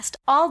Podcast,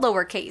 all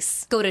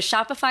lowercase. Go to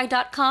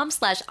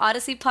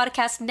shopify.com/Odyssey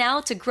Podcast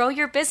now to grow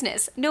your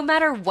business, no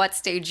matter what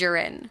stage you're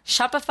in.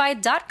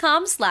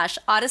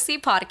 Shopify.com/Odyssey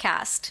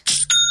Podcast.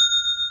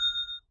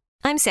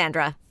 I'm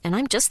Sandra, and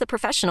I'm just the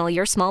professional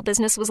your small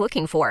business was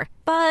looking for.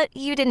 But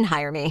you didn't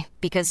hire me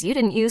because you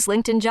didn't use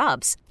LinkedIn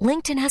Jobs.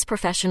 LinkedIn has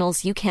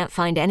professionals you can't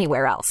find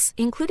anywhere else,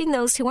 including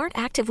those who aren't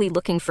actively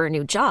looking for a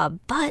new job,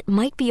 but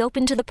might be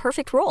open to the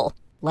perfect role,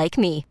 like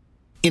me.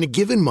 In a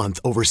given month,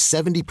 over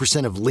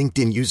 70% of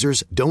LinkedIn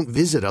users don't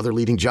visit other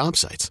leading job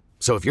sites.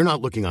 So if you're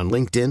not looking on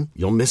LinkedIn,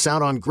 you'll miss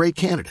out on great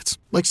candidates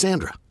like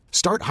Sandra.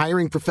 Start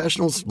hiring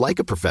professionals like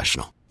a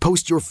professional.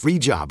 Post your free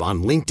job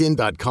on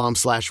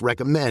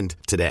linkedin.com/recommend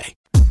today.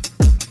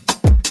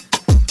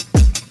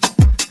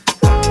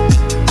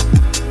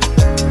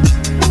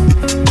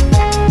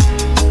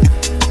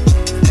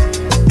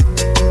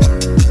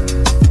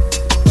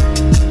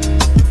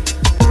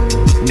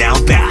 Now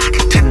back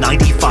to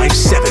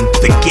 95.7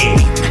 The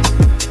Game.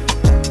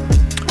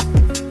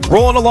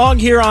 Rolling along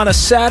here on a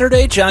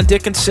Saturday, John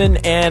Dickinson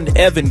and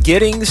Evan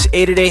Giddings,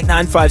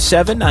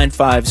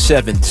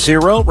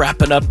 888-957-9570.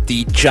 Wrapping up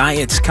the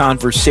Giants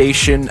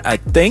conversation, I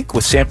think,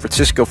 with San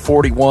Francisco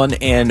 41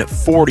 and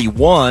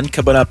 41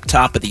 coming up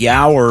top of the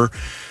hour.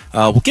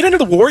 We'll get into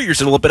the Warriors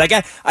a little bit.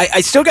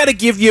 I still got to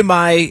give you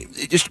my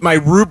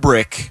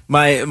rubric,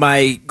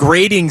 my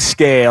grading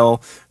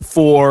scale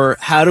for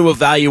how to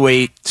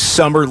evaluate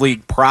Summer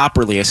League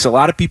properly. I see a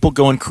lot of people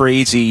going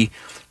crazy,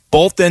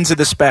 both ends of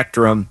the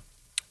spectrum.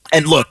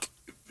 And look,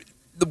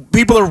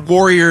 people are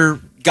Warrior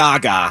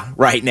gaga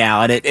right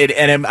now, and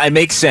it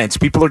makes sense.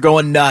 People are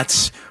going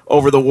nuts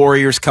over the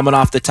Warriors coming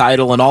off the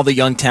title and all the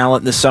young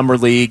talent in the Summer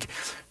League.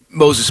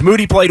 Moses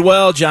Moody played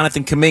well.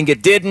 Jonathan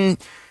Kuminga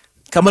didn't.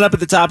 Coming up at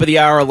the top of the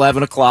hour,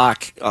 11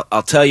 o'clock,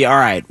 I'll tell you, all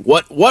right,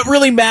 what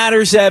really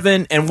matters,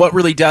 Evan, and what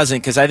really doesn't,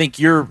 because I think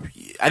you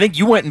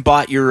went and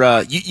bought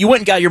your you went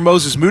and got your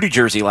Moses Moody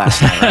jersey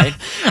last night, right?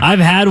 I've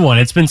had one.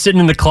 It's been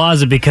sitting in the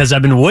closet because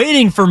I've been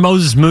waiting for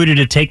Moses Moody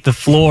to take the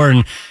floor,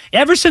 and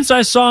ever since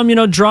I saw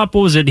him, drop,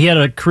 what was it? He had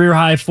a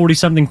career-high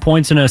 40-something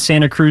points in a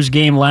Santa Cruz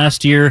game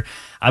last year.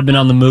 I've been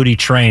on the Moody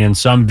train, and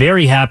so I'm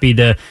very happy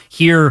to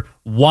hear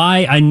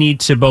why I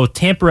need to both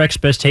tamper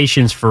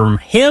expectations from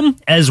him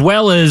as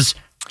well as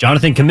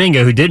Jonathan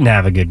Kuminga, who didn't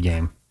have a good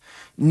game.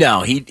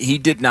 No, he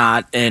did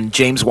not, and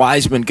James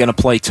Wiseman going to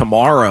play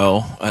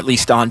tomorrow, at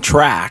least on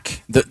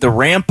track. The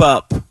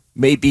ramp-up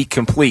may be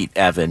complete,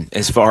 Evan,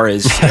 as far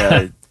as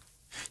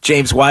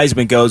James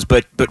Wiseman goes,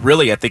 but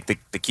really I think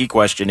the key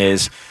question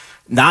is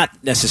not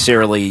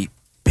necessarily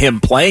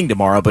him playing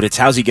tomorrow, but it's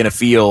how's he going to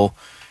feel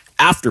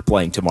after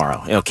playing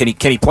tomorrow. Can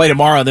he play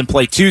tomorrow and then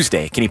play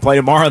Tuesday? Can he play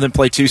tomorrow and then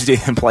play Tuesday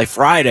and play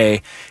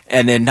Friday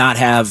and then not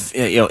have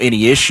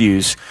any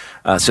issues?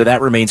 So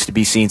that remains to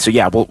be seen. So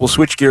yeah, we'll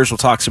switch gears. We'll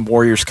talk some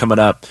Warriors coming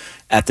up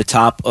at the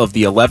top of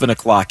the 11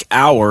 o'clock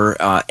hour.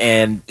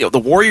 And the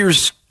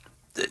Warriors,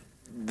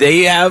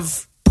 they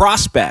have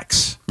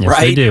prospects, yes, right?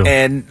 They do.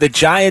 And the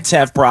Giants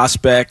have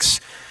prospects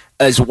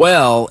as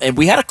well. And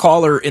we had a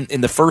caller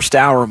in the first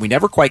hour, and we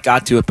never quite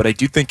got to it, but I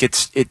do think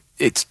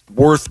it's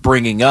worth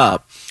bringing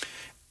up.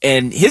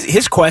 And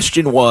his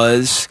question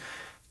was,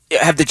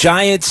 have the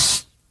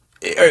Giants,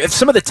 or if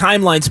some of the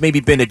timelines maybe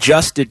been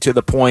adjusted to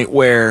the point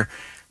where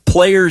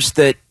players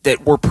that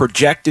were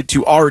projected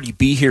to already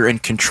be here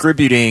and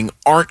contributing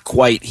aren't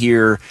quite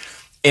here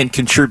and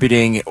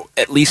contributing,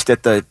 at least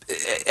at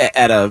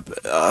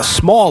a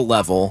small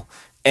level,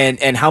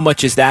 and how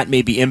much is that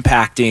maybe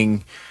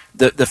impacting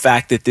the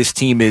fact that this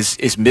team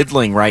is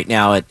middling right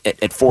now at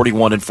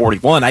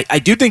 41-41. I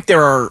do think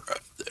there are,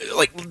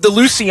 like, the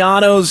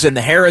Lucianos and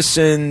the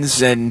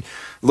Harrisons and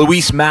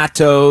Luis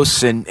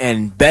Matos and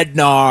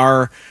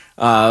Bednar,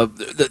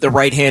 the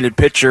right-handed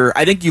pitcher.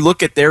 I think you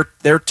look at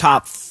their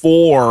top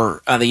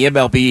four on the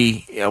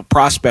MLB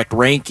prospect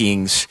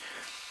rankings.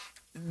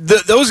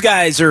 Those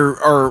guys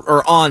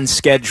are on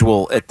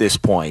schedule at this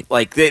point.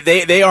 Like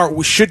they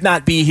should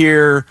not be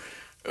here,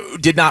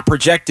 did not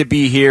project to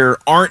be here,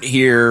 aren't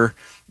here,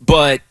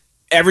 but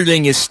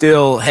everything is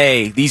still,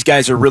 hey, these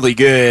guys are really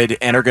good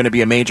and are going to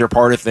be a major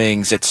part of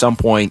things at some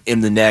point in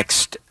the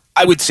next,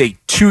 I would say,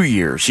 2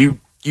 years. You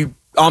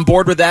on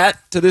board with that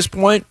to this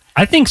point?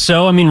 I think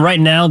so. I mean, right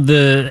now,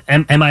 the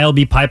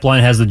MILB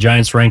pipeline has the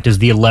Giants ranked as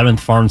the 11th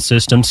farm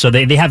system, so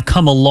they have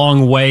come a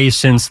long way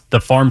since the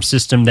farm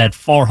system that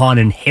Farhan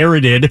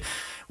inherited,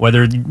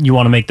 whether you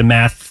want to make the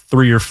math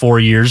 3 or 4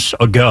 years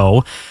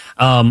ago.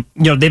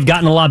 They've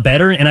gotten a lot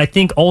better, and I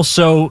think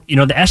also,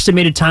 the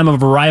estimated time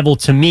of arrival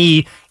to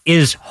me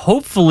is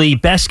hopefully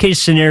best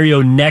case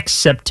scenario next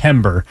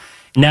September.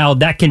 Now,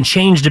 that can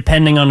change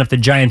depending on if the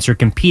Giants are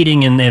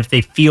competing and if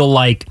they feel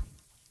like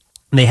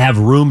they have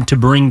room to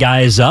bring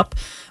guys up.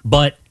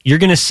 But you're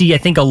going to see, I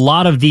think, a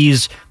lot of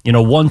these,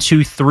 1,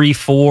 2, 3,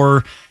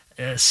 4,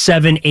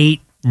 7,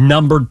 8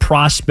 numbered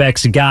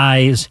prospects,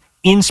 guys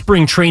in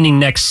spring training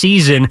next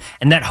season,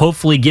 and that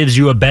hopefully gives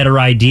you a better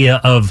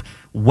idea of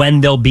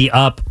when they'll be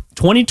up.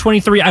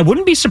 2023, I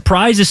wouldn't be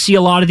surprised to see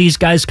a lot of these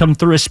guys come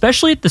through,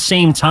 especially at the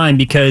same time,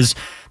 because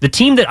the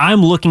team that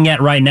I'm looking at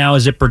right now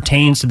as it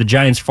pertains to the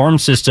Giants farm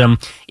system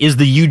is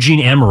the Eugene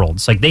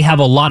Emeralds. Like, they have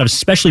a lot of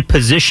especially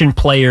position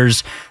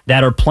players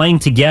that are playing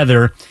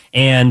together,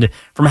 and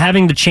from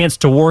having the chance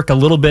to work a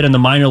little bit in the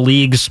minor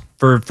leagues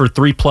for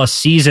 3+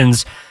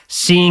 seasons,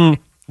 seeing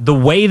the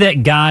way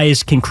that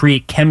guys can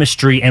create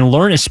chemistry and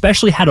learn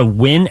especially how to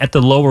win at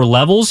the lower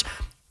levels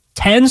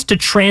tends to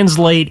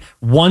translate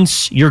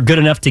once you're good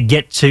enough to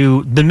get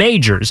to the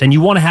majors. And you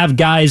want to have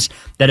guys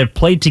that have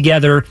played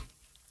together,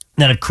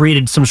 that have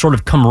created some sort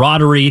of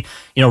camaraderie.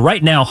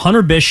 Right now,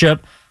 Hunter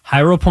Bishop,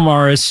 Jairo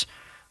Pomares,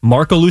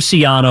 Marco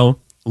Luciano,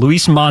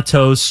 Luis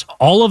Matos,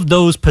 all of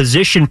those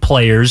position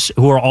players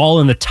who are all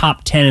in the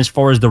top 10 as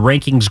far as the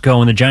rankings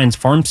go in the Giants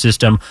farm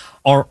system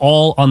are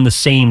all on the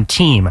same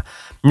team.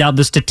 Now,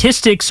 the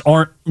statistics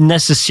aren't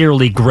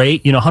necessarily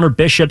great. Hunter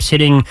Bishop's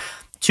hitting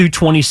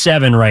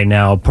 227 right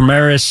now,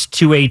 Pomares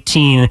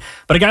 218,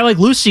 but a guy like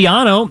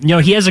Luciano,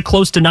 he has a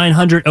close to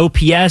 900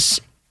 OPS,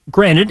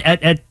 granted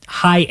at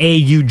high A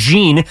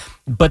Eugene,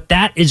 but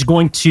that is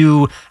going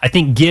to, I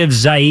think, give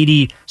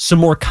Zaidi some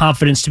more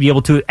confidence to be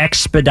able to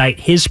expedite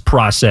his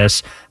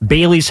process.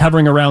 Bailey's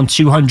hovering around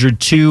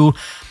 202.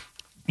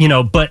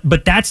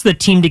 But that's the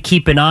team to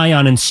keep an eye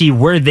on and see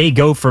where they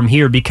go from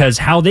here, because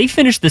how they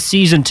finish the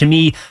season, to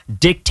me,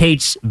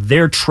 dictates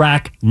their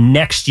track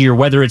next year,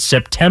 whether it's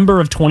September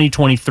of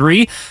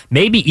 2023,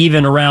 maybe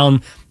even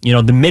around,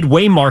 the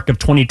midway mark of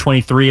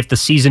 2023 if the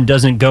season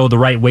doesn't go the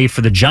right way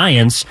for the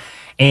Giants.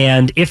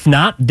 And if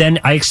not, then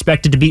I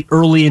expect it to be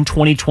early in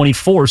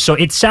 2024. So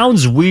it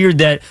sounds weird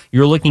that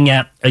you're looking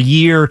at a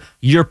year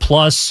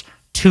plus,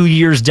 2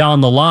 years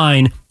down the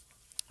line.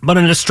 But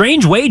in a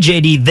strange way,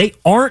 JD, they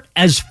aren't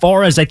as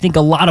far as I think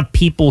a lot of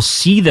people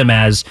see them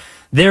as.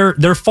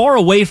 They're far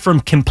away from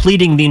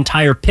completing the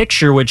entire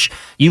picture, which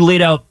you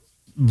laid out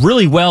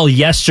really well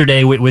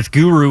yesterday with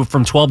Guru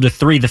from 12 to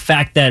 3, the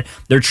fact that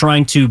they're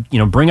trying to,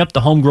 bring up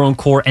the homegrown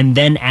core and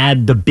then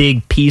add the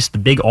big piece, the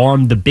big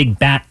arm, the big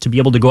bat to be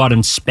able to go out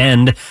and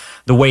spend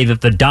the way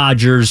that the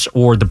Dodgers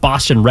or the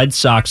Boston Red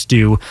Sox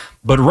do.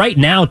 But right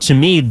now, to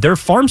me, their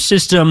farm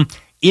system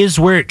is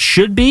where it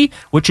should be,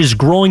 which is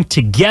growing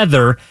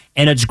together,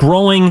 and it's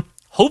growing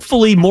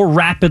hopefully more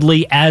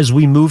rapidly as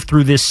we move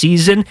through this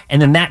season.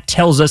 And then that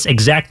tells us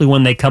exactly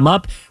when they come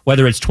up,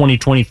 whether it's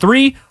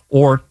 2023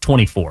 or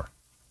 24.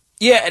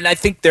 Yeah, and I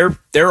think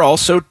they're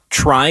also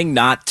trying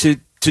not to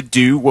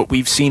do what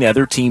we've seen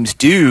other teams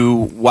do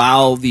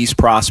while these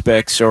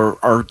prospects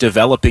are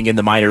developing in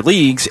the minor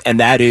leagues, and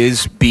that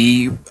is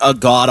be a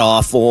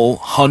god-awful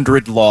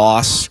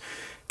 100-loss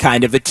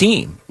kind of a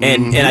team.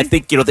 And I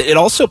think it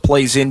also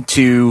plays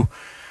into,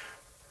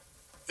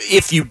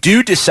 if you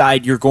do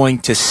decide you're going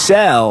to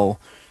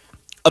sell,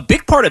 a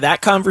big part of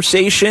that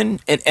conversation,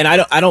 and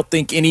I don't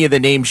think any of the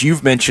names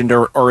you've mentioned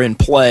are in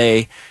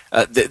play.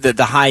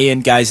 The high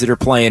end guys that are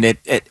playing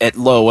at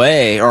low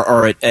A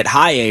or at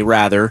high A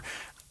rather.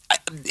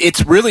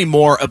 It's really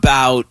more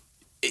about,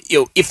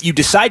 if you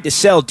decide to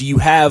sell, do you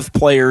have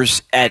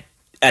players at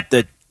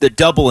the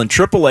double and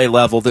triple A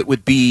level that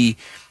would be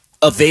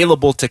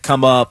available to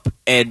come up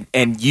and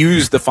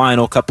use the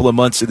final couple of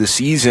months of the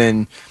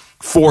season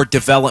for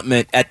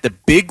development at the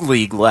big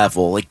league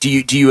level? Like, do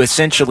you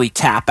essentially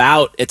tap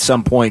out at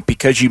some point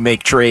because you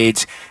make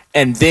trades,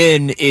 and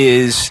then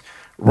is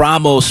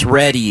Ramos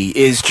ready?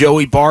 Is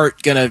Joey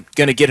Bart gonna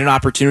get an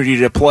opportunity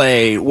to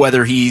play,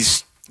 whether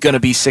he's gonna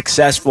be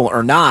successful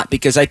or not?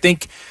 Because I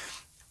think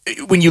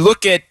when you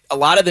look at a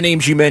lot of the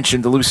names you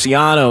mentioned, the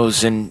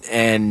Lucianos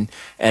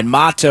and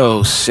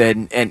Matos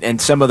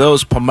and some of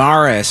those,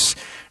 Pomares,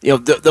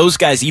 those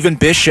guys, even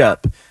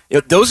Bishop,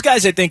 those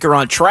guys I think are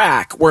on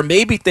track. Where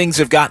maybe things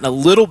have gotten a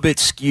little bit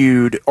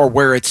skewed, or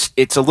where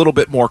it's a little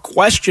bit more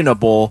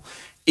questionable,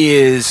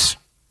 is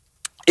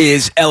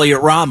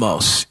Elliot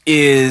Ramos,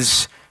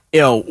 is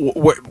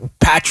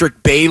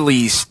Patrick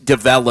Bailey's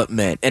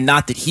development. And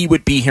not that he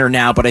would be here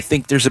now, but I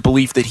think there's a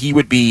belief that he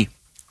would be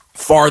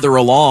farther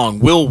along.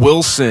 Will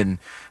Wilson,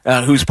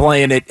 who's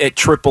playing at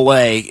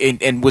AAA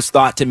and was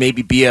thought to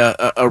maybe be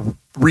a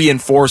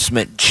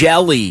reinforcement.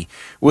 Jelly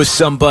was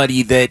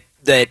somebody that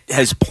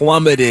has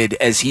plummeted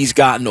as he's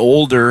gotten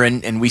older,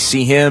 and we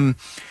see him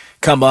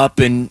come up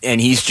and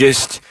he's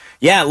just,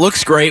 it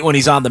looks great when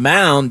he's on the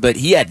mound, but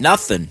he had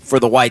nothing for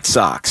the White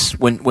Sox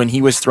when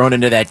he was thrown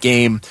into that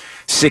game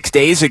 6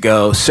 days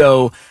ago.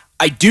 So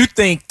I do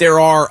think there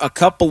are a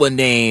couple of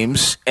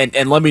names,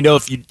 and let me know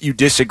if you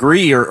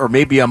disagree, or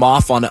maybe I'm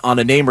off on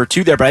a name or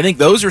two there, but I think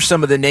those are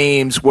some of the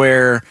names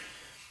where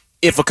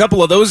if a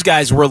couple of those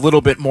guys were a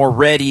little bit more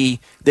ready,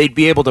 they'd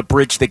be able to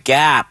bridge the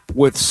gap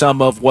with some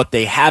of what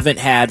they haven't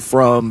had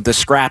from the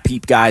scrap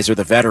heap guys or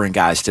the veteran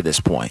guys to this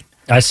point.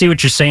 I see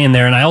what you're saying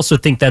there, and I also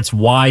think that's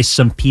why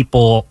some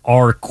people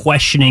are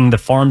questioning the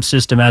farm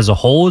system as a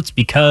whole. It's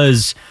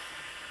because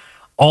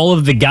all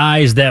of the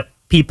guys that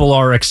people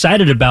are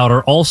excited about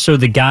are also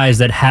the guys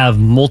that have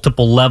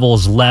multiple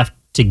levels left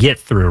to get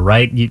through,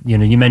 right?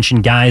 You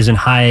mentioned guys in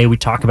high A. We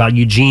talk about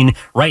Eugene.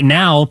 Right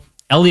now,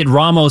 Elliot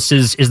Ramos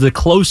is the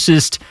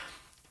closest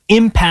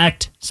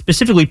impact,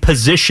 specifically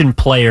position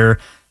player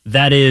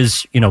that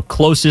is,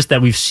 closest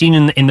that we've seen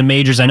in the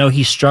majors. I know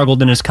he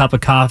struggled in his cup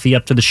of coffee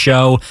up to the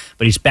show,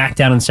 but he's back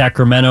down in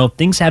Sacramento.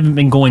 Things haven't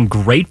been going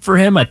great for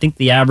him. I think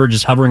the average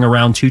is hovering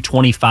around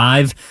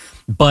 225,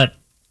 but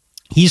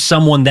he's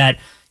someone that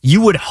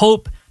you would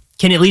hope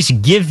can at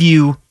least give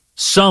you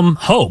some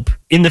hope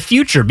in the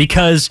future,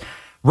 because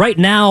right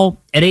now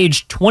at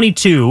age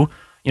 22,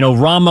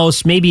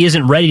 Ramos maybe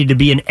isn't ready to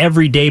be an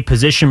everyday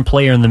position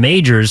player in the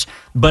majors,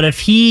 but if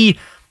he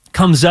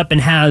comes up and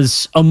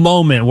has a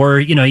moment where,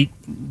 he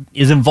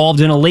is involved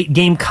in a late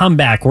game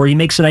comeback, where he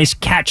makes a nice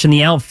catch in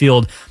the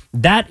outfield,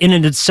 that in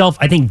and itself,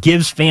 I think,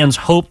 gives fans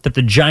hope that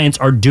the Giants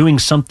are doing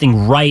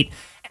something right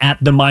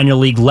at the minor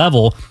league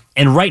level.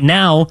 And right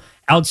now,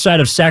 outside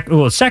of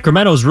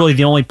Sacramento is really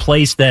the only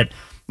place that,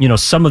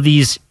 some of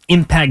these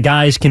impact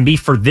guys can be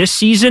for this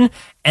season,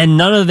 and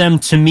none of them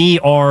to me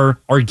are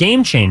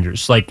game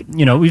changers. Like,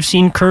 we've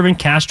seen Kervin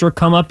Castro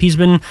come up. He's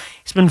been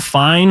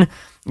fine.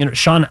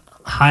 Sean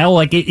Heil,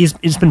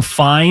 it's been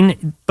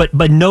fine, but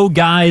no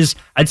guys.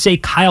 I'd say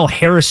Kyle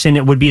Harrison,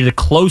 it would be the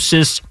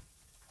closest.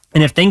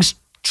 And if things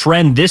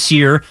trend this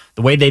year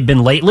the way they've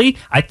been lately,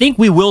 I think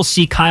we will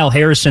see Kyle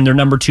Harrison, their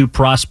number 2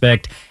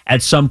 prospect,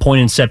 at some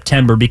point in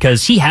September,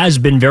 because he has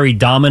been very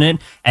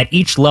dominant at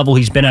each level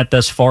he's been at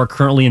thus far,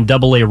 currently in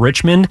AA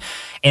Richmond.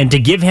 And to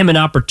give him an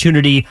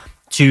opportunity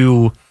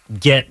to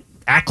get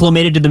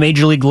acclimated to the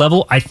major league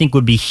level, I think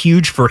would be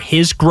huge for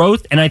his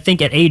growth. And I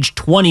think at age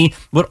 20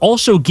 would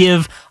also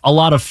give a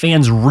lot of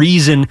fans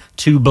reason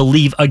to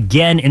believe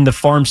again in the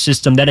farm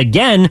system that,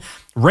 again,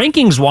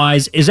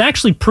 rankings-wise is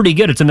actually pretty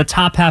good. It's in the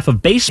top half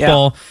of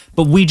baseball,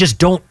 but we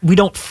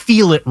don't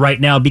feel it right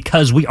now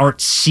because we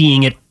aren't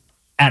seeing it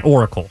at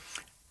Oracle.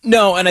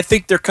 No, and I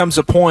think there comes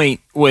a point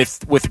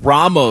with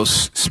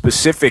Ramos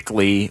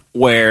specifically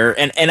where,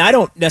 and I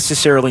don't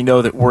necessarily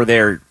know that we're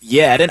there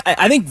yet, and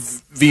I think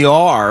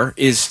VR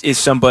is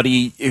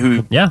somebody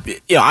who,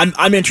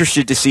 I'm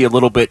interested to see a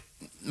little bit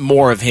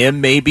more of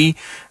him, maybe,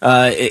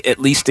 at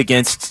least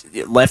against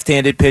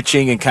left-handed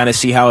pitching, and kind of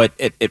see how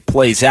it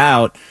plays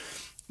out.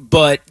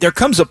 But there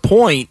comes a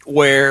point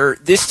where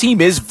this team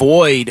is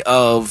void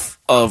of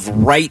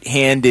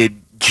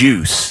right-handed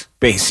juice,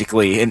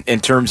 basically, in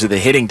terms of the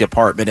hitting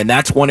department. And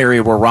that's one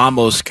area where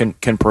Ramos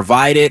can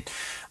provide it.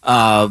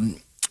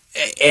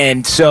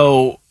 And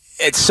so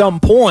at some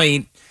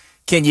point,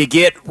 can you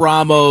get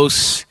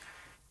Ramos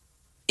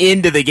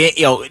into the game,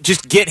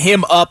 just get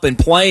him up and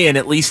playing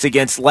at least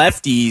against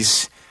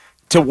lefties,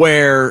 to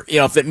where,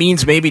 if it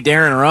means maybe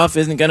Darren Ruff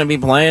isn't going to be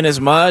playing as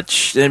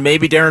much, then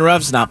maybe Darren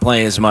Ruff's not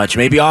playing as much.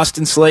 Maybe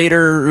Austin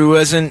Slater, who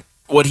isn't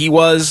what he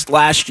was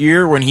last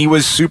year when he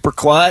was super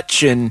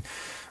clutch and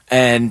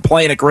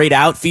playing a great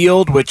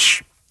outfield,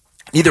 which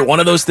neither one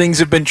of those things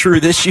have been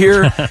true this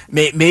year.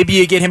 Maybe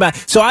you get him out.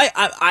 So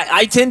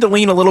I tend to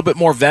lean a little bit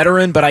more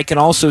veteran, but I can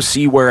also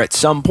see where at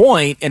some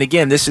point, and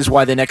again, this is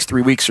why the next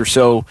 3 weeks are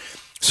so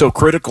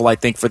critical, I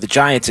think, for the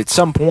Giants at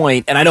some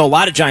point. And I know a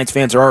lot of Giants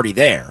fans are already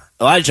there.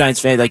 A lot of Giants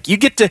fans, like, you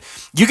get to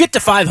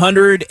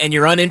 500 and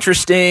you're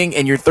uninteresting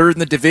and you're third in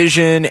the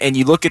division, and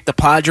you look at the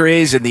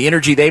Padres and the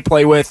energy they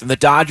play with and the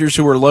Dodgers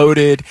who are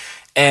loaded,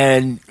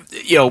 and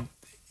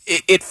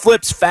it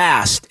flips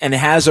fast, and it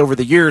has over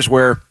the years,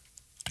 where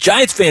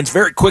Giants fans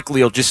very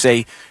quickly will just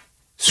say,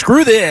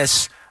 screw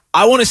this,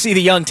 I want to see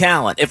the young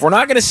talent. If we're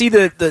not going to see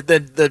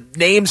the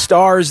name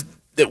stars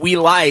that we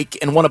like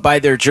and want to buy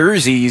their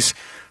jerseys,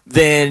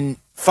 then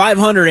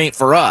 500 ain't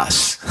for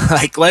us.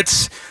 Like,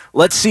 let's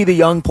see the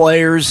young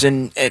players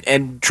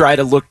and try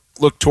to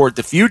look toward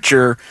the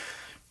future.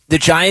 The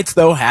Giants,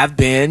 though, have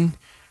been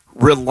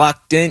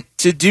reluctant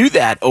to do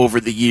that over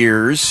the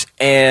years,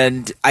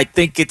 and I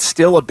think it's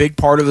still a big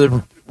part of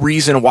the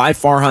reason why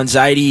Farhan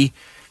Zaidi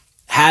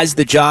has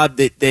the job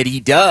that he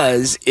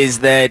does, is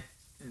that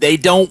they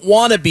don't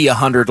want to be a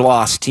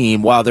 100-loss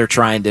team while they're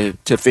trying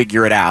to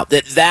figure it out.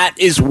 That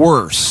is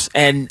worse,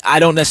 and I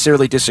don't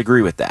necessarily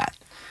disagree with that.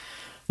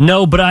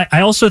 No, but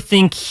I also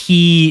think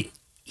he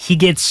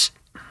gets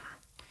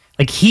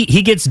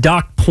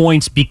docked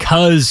points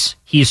because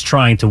he's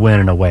trying to win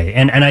in a way.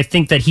 And I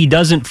think that he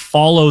doesn't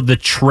follow the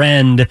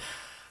trend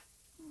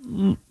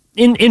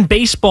in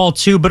baseball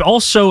too, but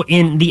also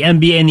in the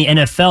NBA and the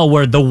NFL,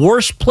 where the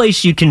worst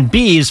place you can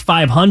be is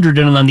 500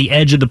 and on the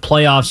edge of the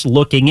playoffs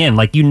looking in.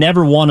 Like, you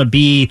never want to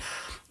be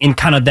in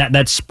kind of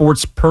that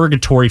sports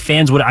purgatory.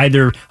 Fans would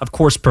either, of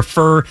course,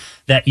 prefer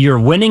that you're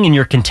winning and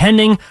you're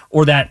contending,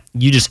 or that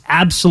you just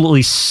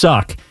absolutely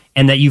suck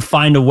and that you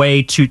find a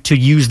way to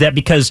use that,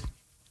 because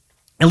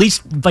at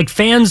least, like,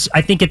 fans,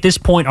 I think at this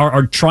point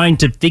are trying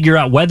to figure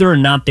out whether or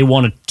not they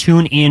want to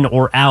tune in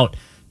or out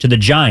to the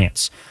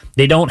Giants.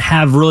 They don't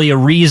have really a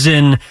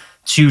reason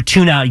to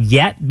tune out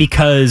yet,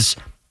 because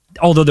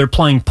although they're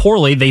playing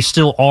poorly, they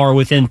still are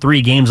within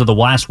 3 games of the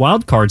last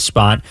wild card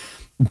spot.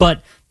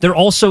 But there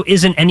also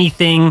isn't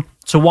anything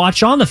to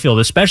watch on the field,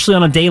 especially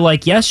on a day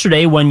like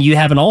yesterday when you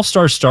have an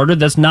all-star starter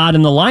that's not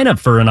in the lineup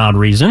for an odd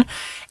reason.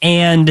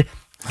 And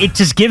it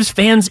just gives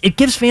fans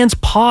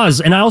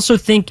pause. And I also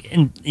think,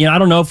 and I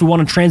don't know if we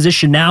want to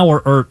transition now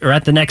or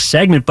at the next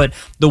segment, but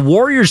the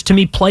Warriors to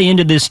me play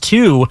into this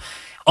too,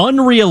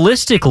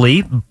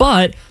 unrealistically.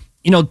 But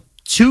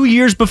 2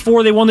 years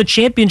before they won the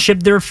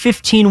championship, they're a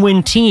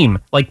 15-win team.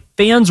 Like,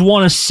 fans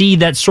want to see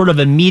that sort of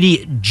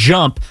immediate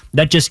jump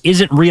that just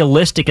isn't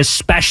realistic,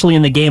 especially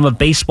in the game of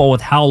baseball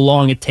with how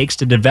long it takes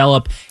to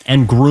develop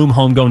and groom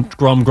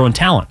homegrown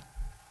talent.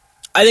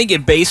 I think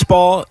in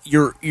baseball,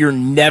 you're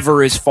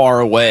never as far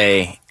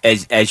away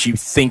as you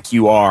think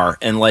you are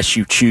unless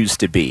you choose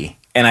to be.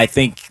 And I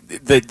think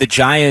the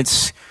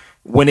Giants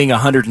winning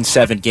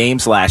 107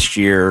 games last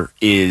year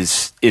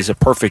is a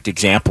perfect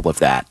example of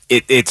that.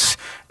 It's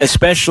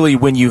especially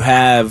when you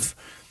have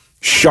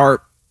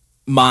sharp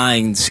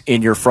minds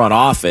in your front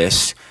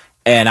office,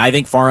 and I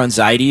think Farhan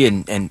Zaidi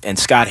and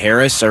Scott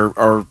Harris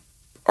are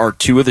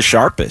two of the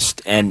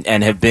sharpest, and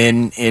have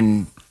been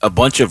in a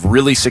bunch of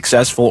really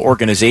successful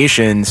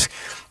organizations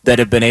that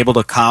have been able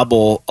to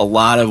cobble a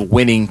lot of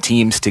winning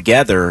teams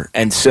together.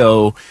 And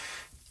so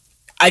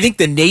I think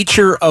the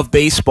nature of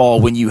baseball,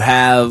 when you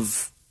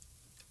have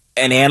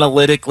an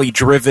analytically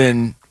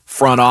driven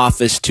front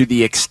office to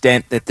the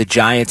extent that the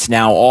Giants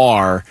now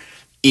are,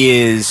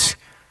 is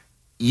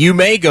you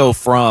may go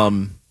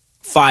from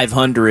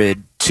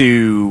 500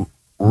 to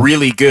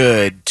really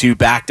good to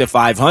back to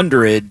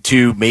 500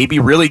 to maybe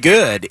really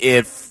good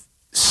if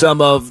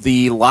some of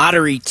the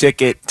lottery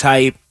ticket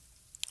type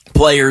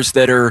players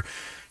that are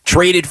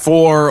traded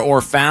for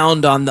or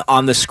found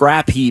on the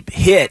scrap heap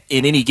hit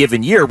in any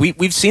given year.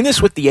 We've seen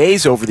this with the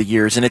A's over the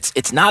years, and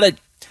it's not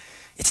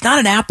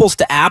an apples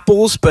to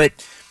apples, but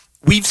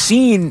we've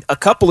seen a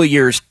couple of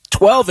years,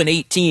 12 and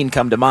 18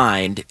 come to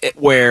mind,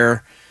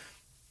 where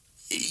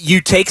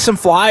you take some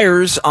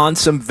flyers on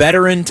some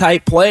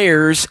veteran-type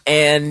players,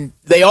 and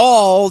they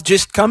all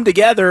just come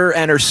together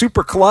and are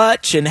super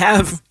clutch and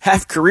have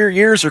career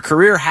years or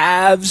career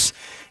halves,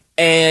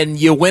 and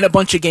you win a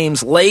bunch of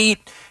games late,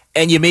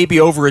 and you maybe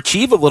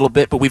overachieve a little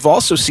bit. But we've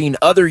also seen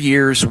other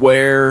years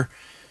where,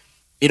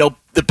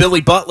 the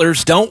Billy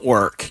Butlers don't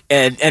work,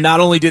 and not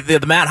only do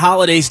the Matt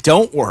Hollidays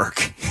don't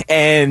work,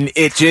 and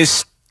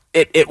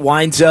it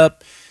winds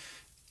up.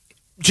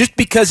 Just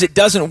because it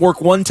doesn't work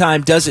one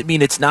time doesn't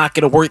mean it's not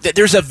going to work.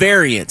 There's a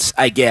variance,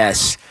 I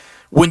guess,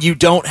 when you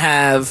don't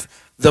have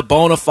the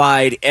bona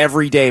fide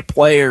everyday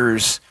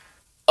players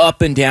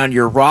up and down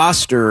your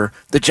roster.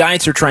 The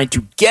Giants are trying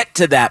to get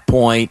to that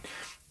point.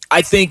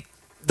 I think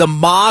the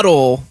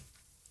model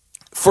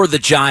for the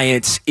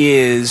Giants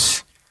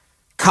is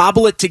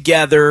cobble it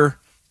together,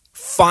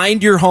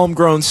 find your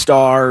homegrown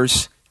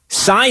stars,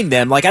 sign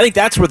them. I think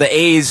that's where the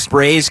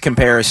A's-Rays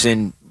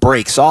comparison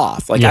breaks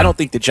off. I don't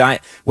think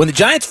when the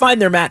Giants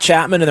find their Matt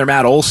Chapman and their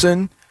Matt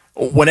Olson,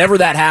 whenever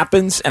that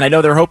happens, and I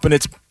know they're hoping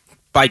it's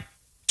by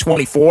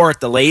 24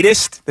 at the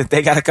latest that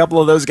they got a couple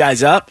of those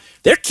guys up,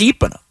 they're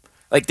keeping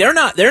them. They're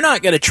not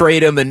going to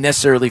trade them and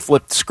necessarily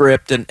flip the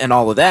script and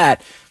all of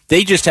that.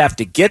 They just have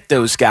to get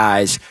those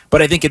guys.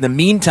 But I think in the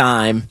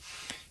meantime,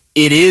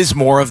 it is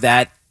more of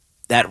that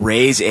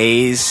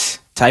Rays-A's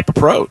type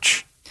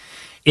approach.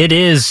 It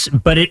is,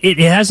 but it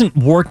hasn't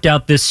worked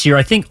out this year.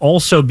 I think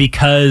also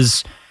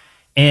because,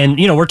 and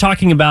we're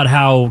talking about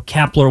how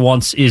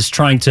Kapler is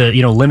trying to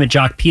limit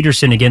Jock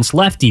Peterson against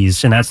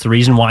lefties, and that's the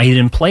reason why he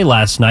didn't play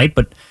last night.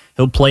 But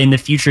he'll play in the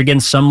future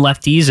against some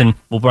lefties, and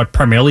will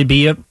primarily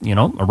be a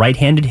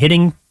right-handed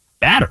hitting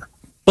batter.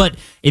 But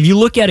if you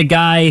look at a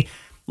guy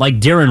like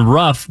Darren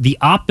Ruff, the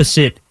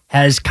opposite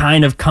has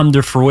kind of come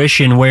to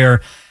fruition,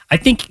 where I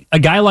think a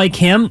guy like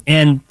him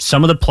and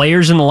some of the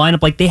players in the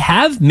lineup, they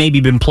have maybe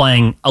been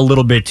playing a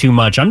little bit too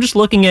much. I'm just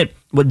looking at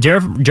what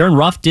Darren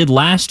Ruff did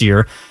last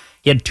year.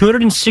 He had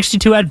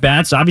 262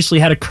 at-bats, obviously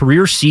had a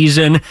career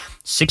season,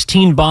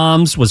 16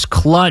 bombs, was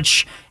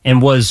clutch,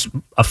 and was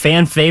a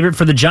fan favorite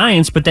for the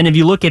Giants. But then if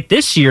you look at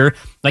this year,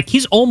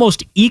 he's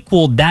almost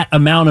equaled that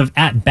amount of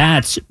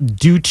at-bats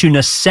due to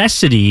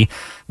necessity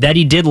that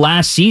he did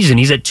last season.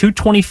 He's at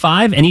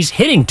 225, and he's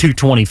hitting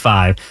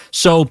 225.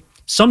 So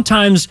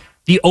sometimes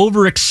the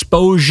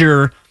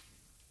overexposure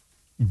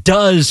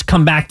does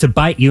come back to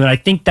bite you, and I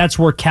think that's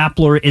where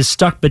Kapler is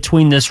stuck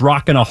between this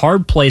rock and a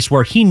hard place,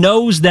 where he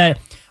knows that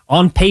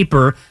on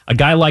paper, a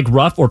guy like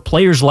Ruff or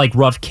players like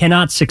Ruff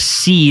cannot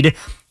succeed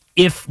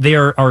if they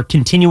are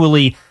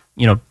continually,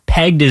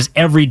 pegged as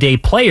everyday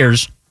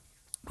players.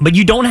 But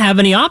you don't have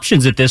any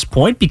options at this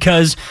point,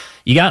 because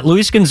you got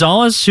Luis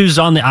Gonzalez, who's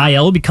on the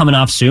IL, will be coming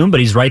off soon, but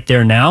he's right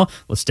there now.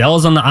 Listell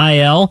is on the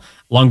IL.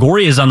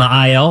 Longoria is on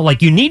the IL.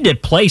 You need to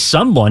play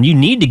someone. You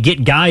need to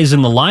get guys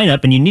in the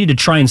lineup, and you need to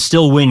try and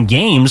still win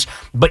games,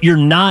 but you're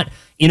not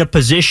in a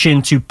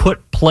position to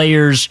put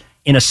players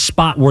in a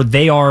spot where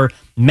they are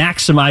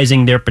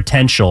maximizing their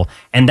potential.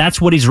 And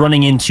that's what he's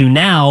running into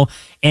now.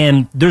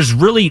 And there's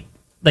really,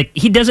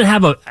 he doesn't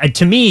have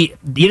to me,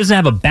 he doesn't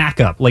have a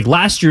backup.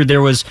 Last year,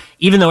 there was,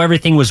 even though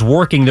everything was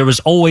working, there was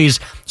always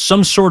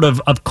some sort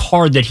of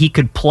card that he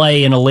could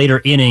play in a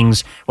later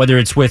innings, whether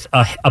it's with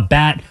a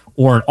bat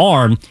or an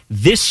arm.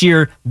 This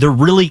year, there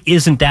really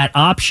isn't that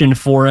option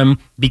for him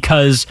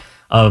because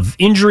of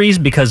injuries,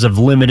 because of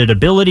limited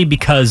ability,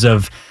 because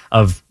of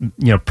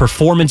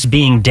performance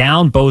being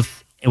down,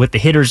 both with the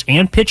hitters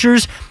and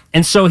pitchers.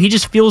 And so he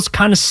just feels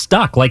kind of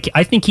stuck.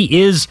 I think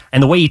he is,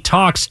 and the way he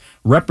talks,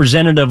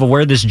 representative of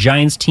where this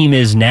Giants team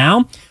is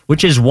now,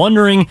 which is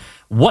wondering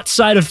what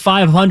side of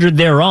 500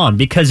 they're on.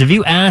 Because if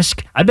you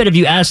ask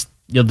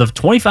the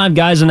 25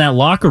 guys in that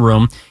locker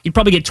room, you'd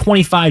probably get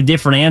 25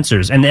 different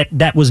answers. And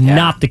that was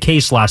not the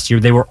case last year.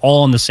 They were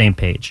all on the same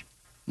page.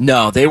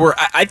 No, they were.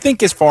 I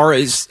think as far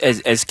as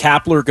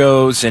Kapler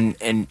goes,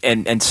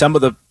 and some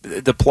of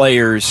the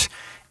players,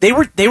 they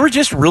were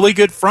just really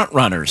good front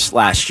runners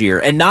last year,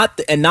 and not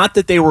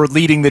that they were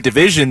leading the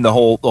division the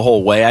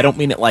whole way. I don't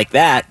mean it like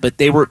that, but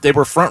they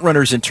were front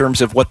runners in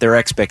terms of what their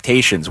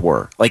expectations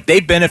were. They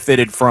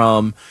benefited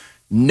from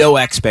no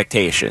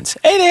expectations.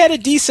 Hey, they had a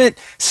decent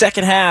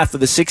second half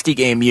of the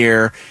 60-game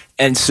year,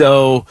 and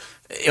so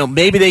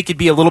maybe they could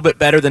be a little bit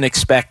better than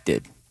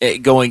expected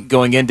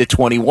going into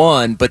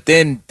 21, but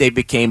then they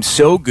became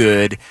so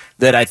good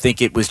that I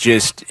think it was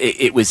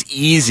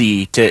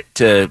easy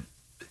to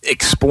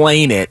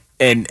explain it,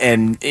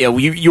 and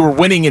you were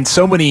winning in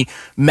so many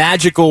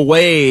magical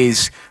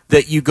ways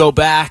that you go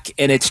back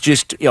and it's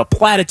just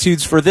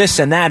platitudes for this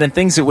and that and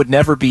things that would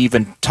never be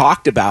even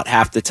talked about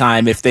half the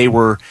time if they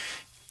were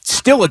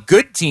still a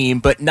good team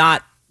but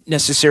not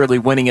necessarily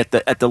winning at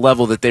the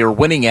level that they were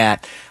winning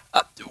at.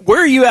 Where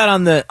are you at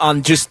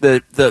on just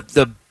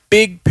the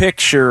big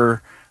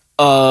picture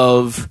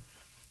of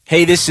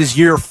hey, this is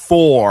year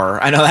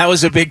 4. I know that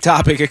was a big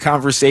topic of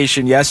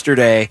conversation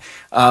yesterday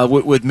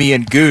with me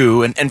and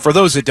Goo. And for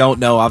those that don't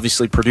know,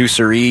 obviously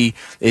producer E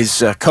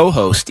is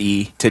co-host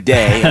E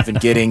today. Evan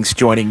Giddings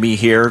joining me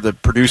here, the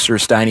producer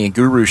of Steiny and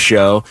Guru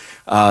show.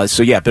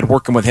 So yeah, been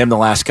working with him the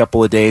last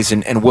couple of days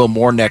and will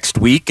more next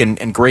week.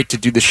 And great to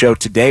do the show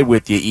today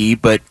with you, E.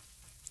 But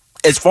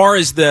as far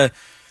as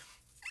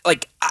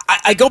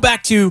I go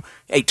back to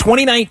a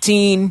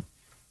 2019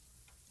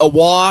 a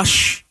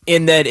wash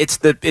in that it's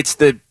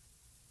the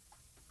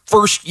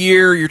first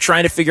year you're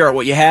trying to figure out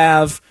what you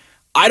have.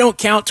 I don't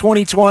count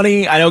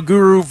 2020. I know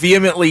Guru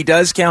vehemently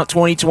does count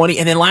 2020.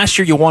 And then last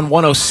year you won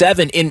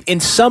 107. In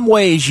some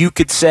ways you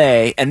could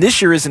say, and this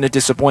year isn't a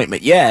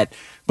disappointment yet,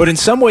 but in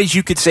some ways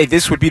you could say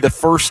this would be the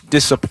first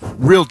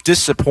real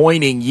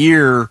disappointing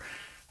year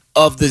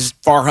of this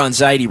Farhan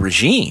Zaidi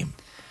regime.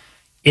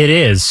 It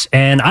is.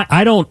 And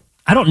I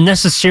don't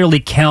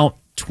necessarily count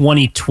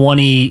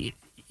 2020,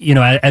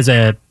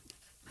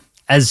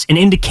 as an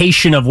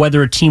indication of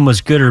whether a team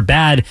was good or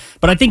bad,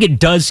 but I think it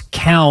does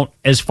count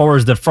as far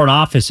as the front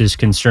office is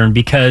concerned,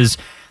 because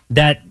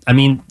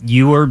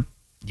you were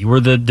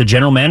the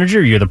general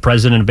manager, you're the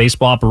president of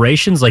baseball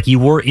operations, like you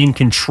were in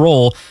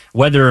control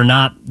whether or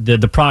not the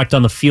product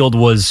on the field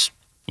was,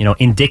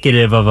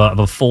 indicative of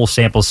a full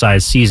sample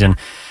size season.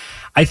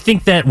 I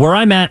think that where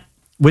I'm at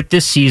with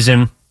this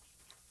season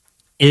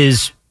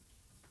is,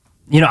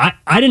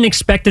 I didn't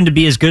expect them to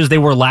be as good as they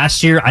were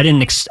last year. I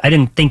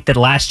didn't think that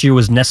last year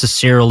was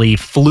necessarily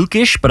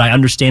flukish, but I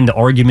understand the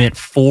argument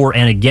for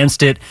and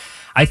against it.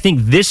 I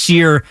think this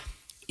year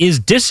is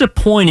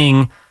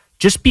disappointing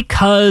just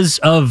because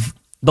of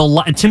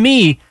to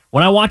me,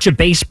 when I watch a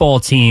baseball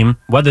team,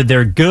 whether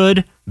they're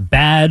good,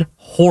 bad,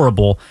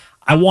 horrible,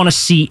 I want to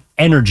see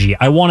energy.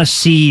 I want to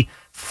see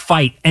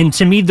fight. And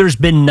to me, there's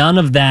been none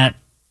of that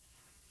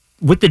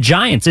with the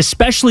Giants,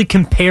 especially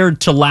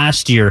compared to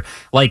last year.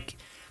 Like,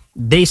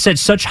 they set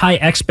such high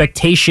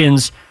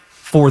expectations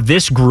for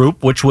this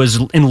group, which was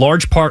in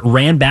large part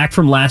ran back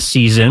from last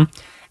season,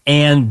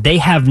 and they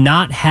have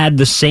not had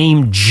the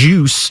same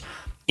juice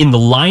in the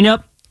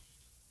lineup,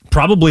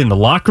 probably in the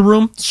locker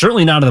room,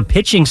 certainly not in the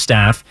pitching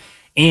staff,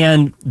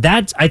 and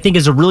that, I think,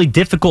 is a really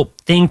difficult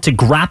thing to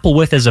grapple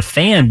with as a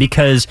fan,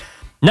 because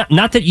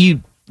not that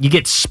you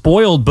get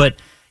spoiled, but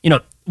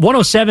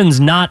 107's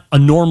not a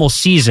normal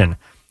season,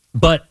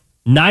 but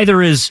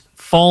neither is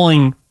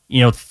falling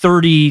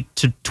 30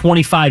 to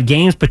 25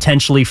 games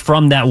potentially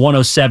from that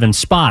 107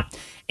 spot.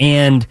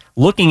 And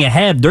looking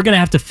ahead, they're going to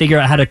have to figure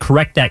out how to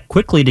correct that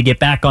quickly to get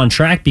back on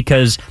track,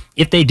 because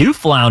if they do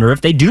flounder,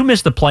 if they do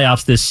miss the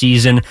playoffs this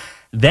season,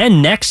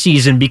 then next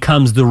season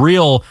becomes the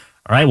real, all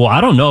right, well, I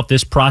don't know if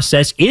this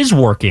process is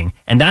working.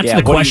 And that's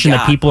the question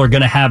that people are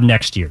going to have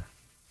next year.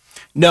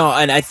 No,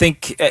 and I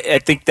think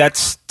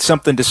that's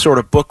something to sort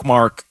of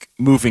bookmark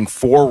moving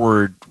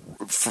forward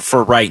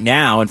for right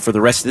now and for the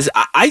rest of this.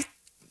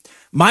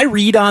 My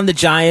read on the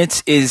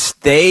Giants is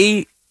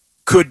they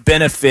could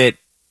benefit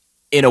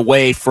in a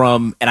way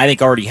from, and I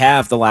think already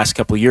have the last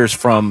couple of years,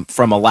 from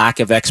a lack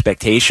of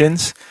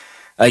expectations.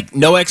 Like,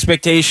 no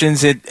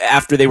expectations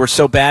after they were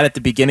so bad at the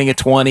beginning of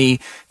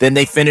 20, then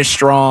they finished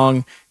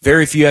strong.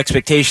 Very few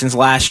expectations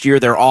last year.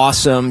 They're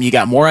awesome. You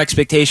got more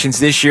expectations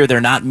this year.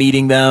 They're not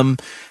meeting them.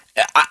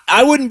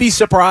 I wouldn't be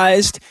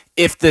surprised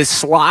if the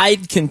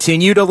slide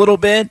continued a little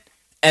bit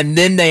and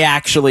then they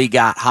actually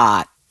got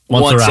hot.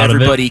 Once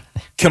everybody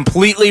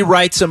completely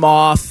writes them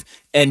off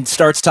and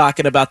starts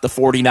talking about the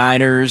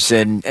 49ers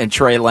and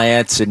Trey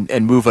Lance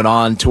and moving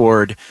on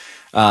toward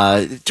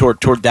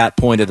that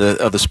point of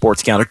the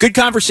sports calendar. Good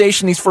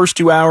conversation these first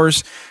 2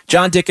 hours.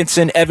 John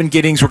Dickinson, Evan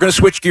Giddings. We're going to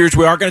switch gears.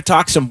 We are going to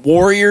talk some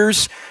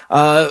Warriors.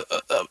 A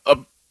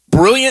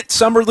brilliant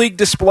summer league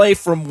display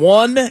from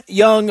one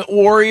young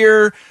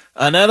Warrior.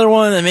 Another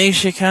one that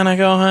makes you kind of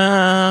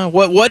go,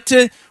 what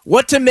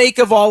to make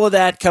of all of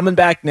that? Coming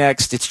back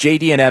next. It's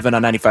JD and Evan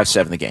on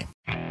 95.7 The Game.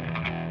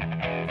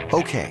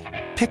 Okay,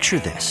 picture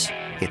this.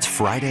 It's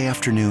Friday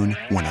afternoon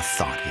when a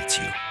thought hits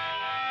you.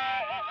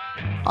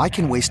 I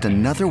can waste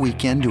another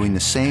weekend doing the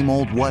same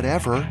old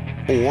whatever,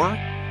 or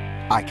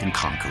I can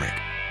conquer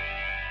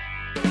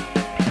it.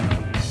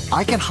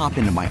 I can hop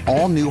into my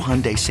all-new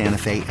Hyundai Santa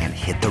Fe and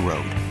hit the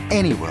road.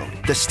 Any road.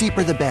 The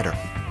steeper, the better.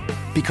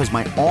 Because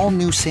my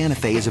all-new Santa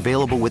Fe is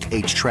available with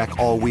H-Track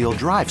all-wheel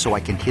drive, so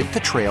I can hit the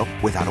trail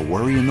without a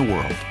worry in the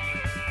world.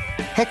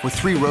 Heck, with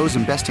 3 rows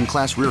and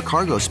best-in-class rear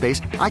cargo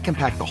space, I can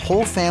pack the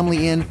whole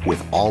family in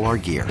with all our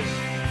gear.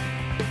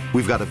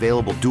 We've got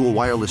available dual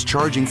wireless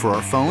charging for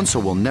our phones, so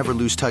we'll never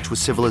lose touch with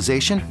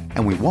civilization,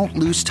 and we won't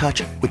lose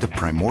touch with the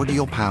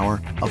primordial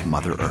power of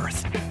Mother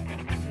Earth.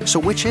 So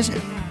which is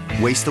it?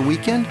 Waste the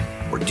weekend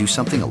or do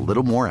something a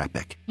little more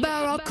epic?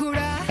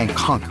 And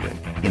conquer it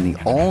in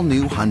the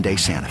all-new Hyundai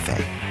Santa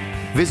Fe.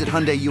 Visit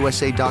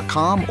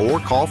HyundaiUSA.com or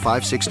call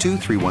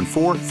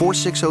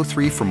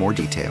 562-314-4603 for more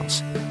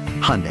details.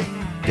 Hyundai,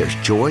 there's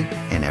joy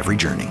in every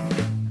journey.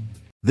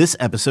 This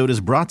episode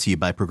is brought to you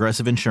by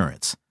Progressive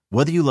Insurance.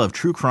 Whether you love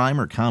true crime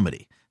or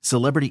comedy,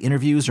 celebrity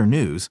interviews or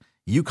news,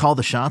 you call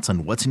the shots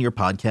on what's in your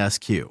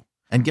podcast queue.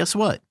 And guess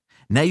what?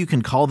 Now you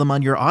can call them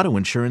on your auto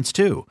insurance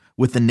too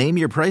with the Name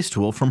Your Price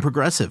tool from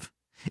Progressive.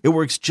 It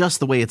works just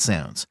the way it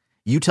sounds.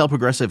 You tell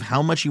Progressive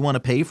how much you want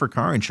to pay for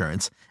car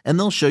insurance, and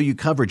they'll show you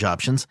coverage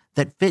options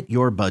that fit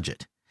your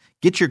budget.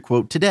 Get your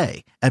quote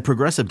today at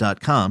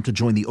Progressive.com to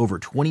join the over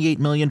 28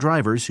 million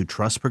drivers who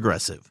trust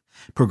Progressive.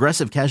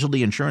 Progressive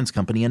Casualty Insurance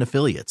Company and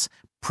Affiliates.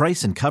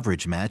 Price and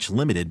coverage match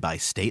limited by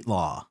state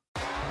law.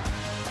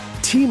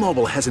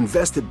 T-Mobile has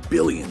invested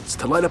billions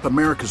to light up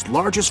America's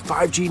largest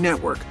 5G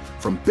network,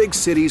 from big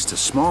cities to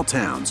small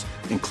towns,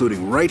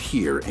 including right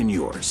here in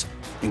yours.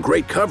 And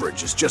great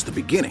coverage is just the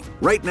beginning.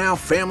 Right now,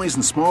 families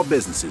and small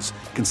businesses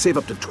can save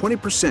up to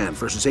 20%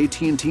 versus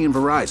AT&T and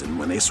Verizon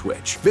when they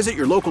switch. Visit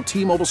your local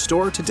T-Mobile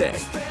store today.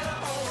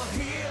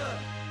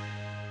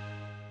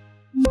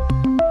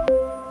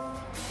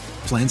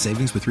 Plan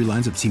savings with 3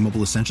 lines of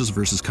T-Mobile Essentials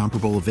versus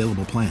comparable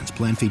available plans.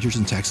 Plan features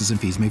and taxes and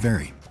fees may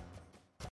vary.